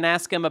could even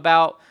ask him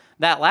about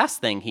that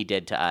last thing he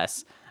did to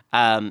us.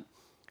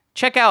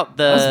 Check out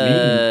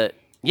the...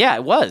 Yeah,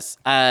 it was.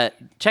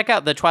 Check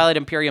out the Twilight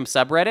Imperium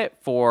subreddit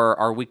for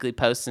our weekly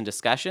posts and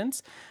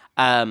discussions.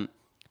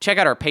 Check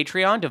out our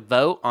Patreon to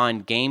vote on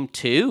Game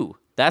 2.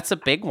 That's a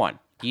big one.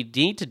 You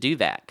need to do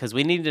that because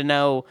we need to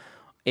know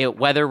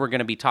whether we're going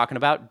to be talking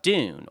about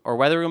Dune or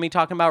whether we're going to be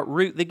talking about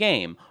Root the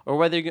Game or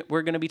whether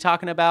we're going to be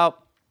talking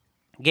about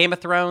Game of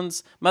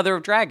Thrones, Mother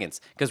of Dragons,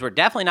 because we're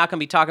definitely not going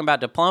to be talking about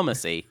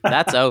diplomacy.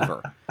 That's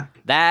over.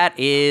 That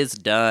is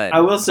done. I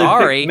will say,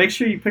 sorry. Make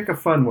sure you pick a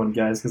fun one,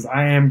 guys, because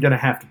I am going to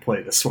have to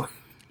play this one.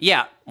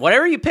 Yeah,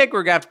 whatever you pick,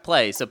 we're going to have to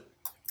play, so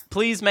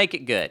please make it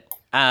good.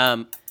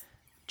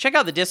 Check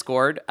out the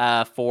Discord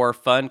for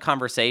fun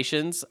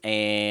conversations,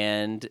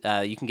 and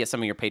you can get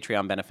some of your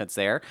Patreon benefits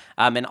there.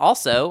 And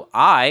also,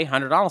 I,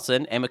 Hunter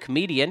Donaldson, am a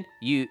comedian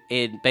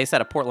based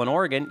out of Portland,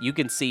 Oregon. You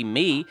can see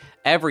me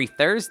every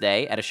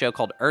Thursday at a show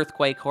called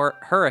Earthquake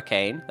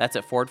Hurricane. That's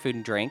at Ford Food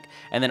and Drink.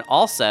 And then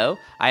also,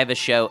 I have a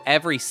show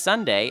every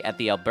Sunday at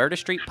the Alberta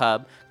Street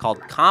Pub called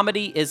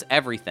Comedy is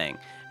Everything.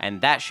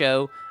 And that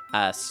show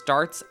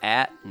starts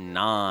at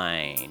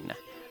 9.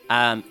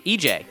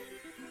 EJ.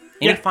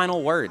 Any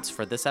final words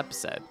for this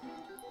episode? Do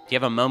you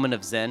have a moment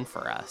of zen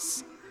for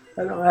us?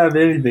 I don't have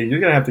anything.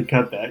 You're going to have to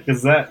cut that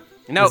because that...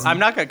 No, I'm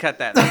not going to cut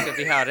that. That's going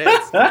to be how it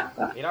is.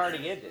 It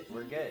already ended.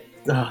 We're good.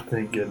 Oh,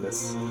 thank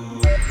goodness.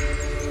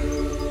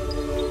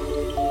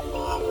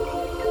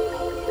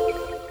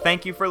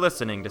 Thank you for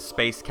listening to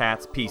Space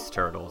Cat's Peace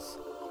Turtles.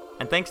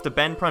 And thanks to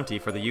Ben Prunty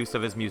for the use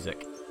of his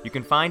music. You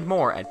can find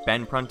more at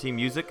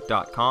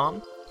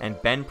benpruntymusic.com and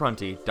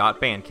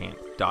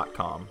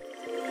benprunty.bandcamp.com.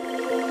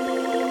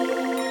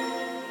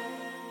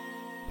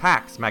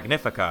 Pax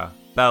Magnifica,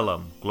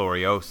 Bellum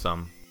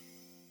Gloriosum.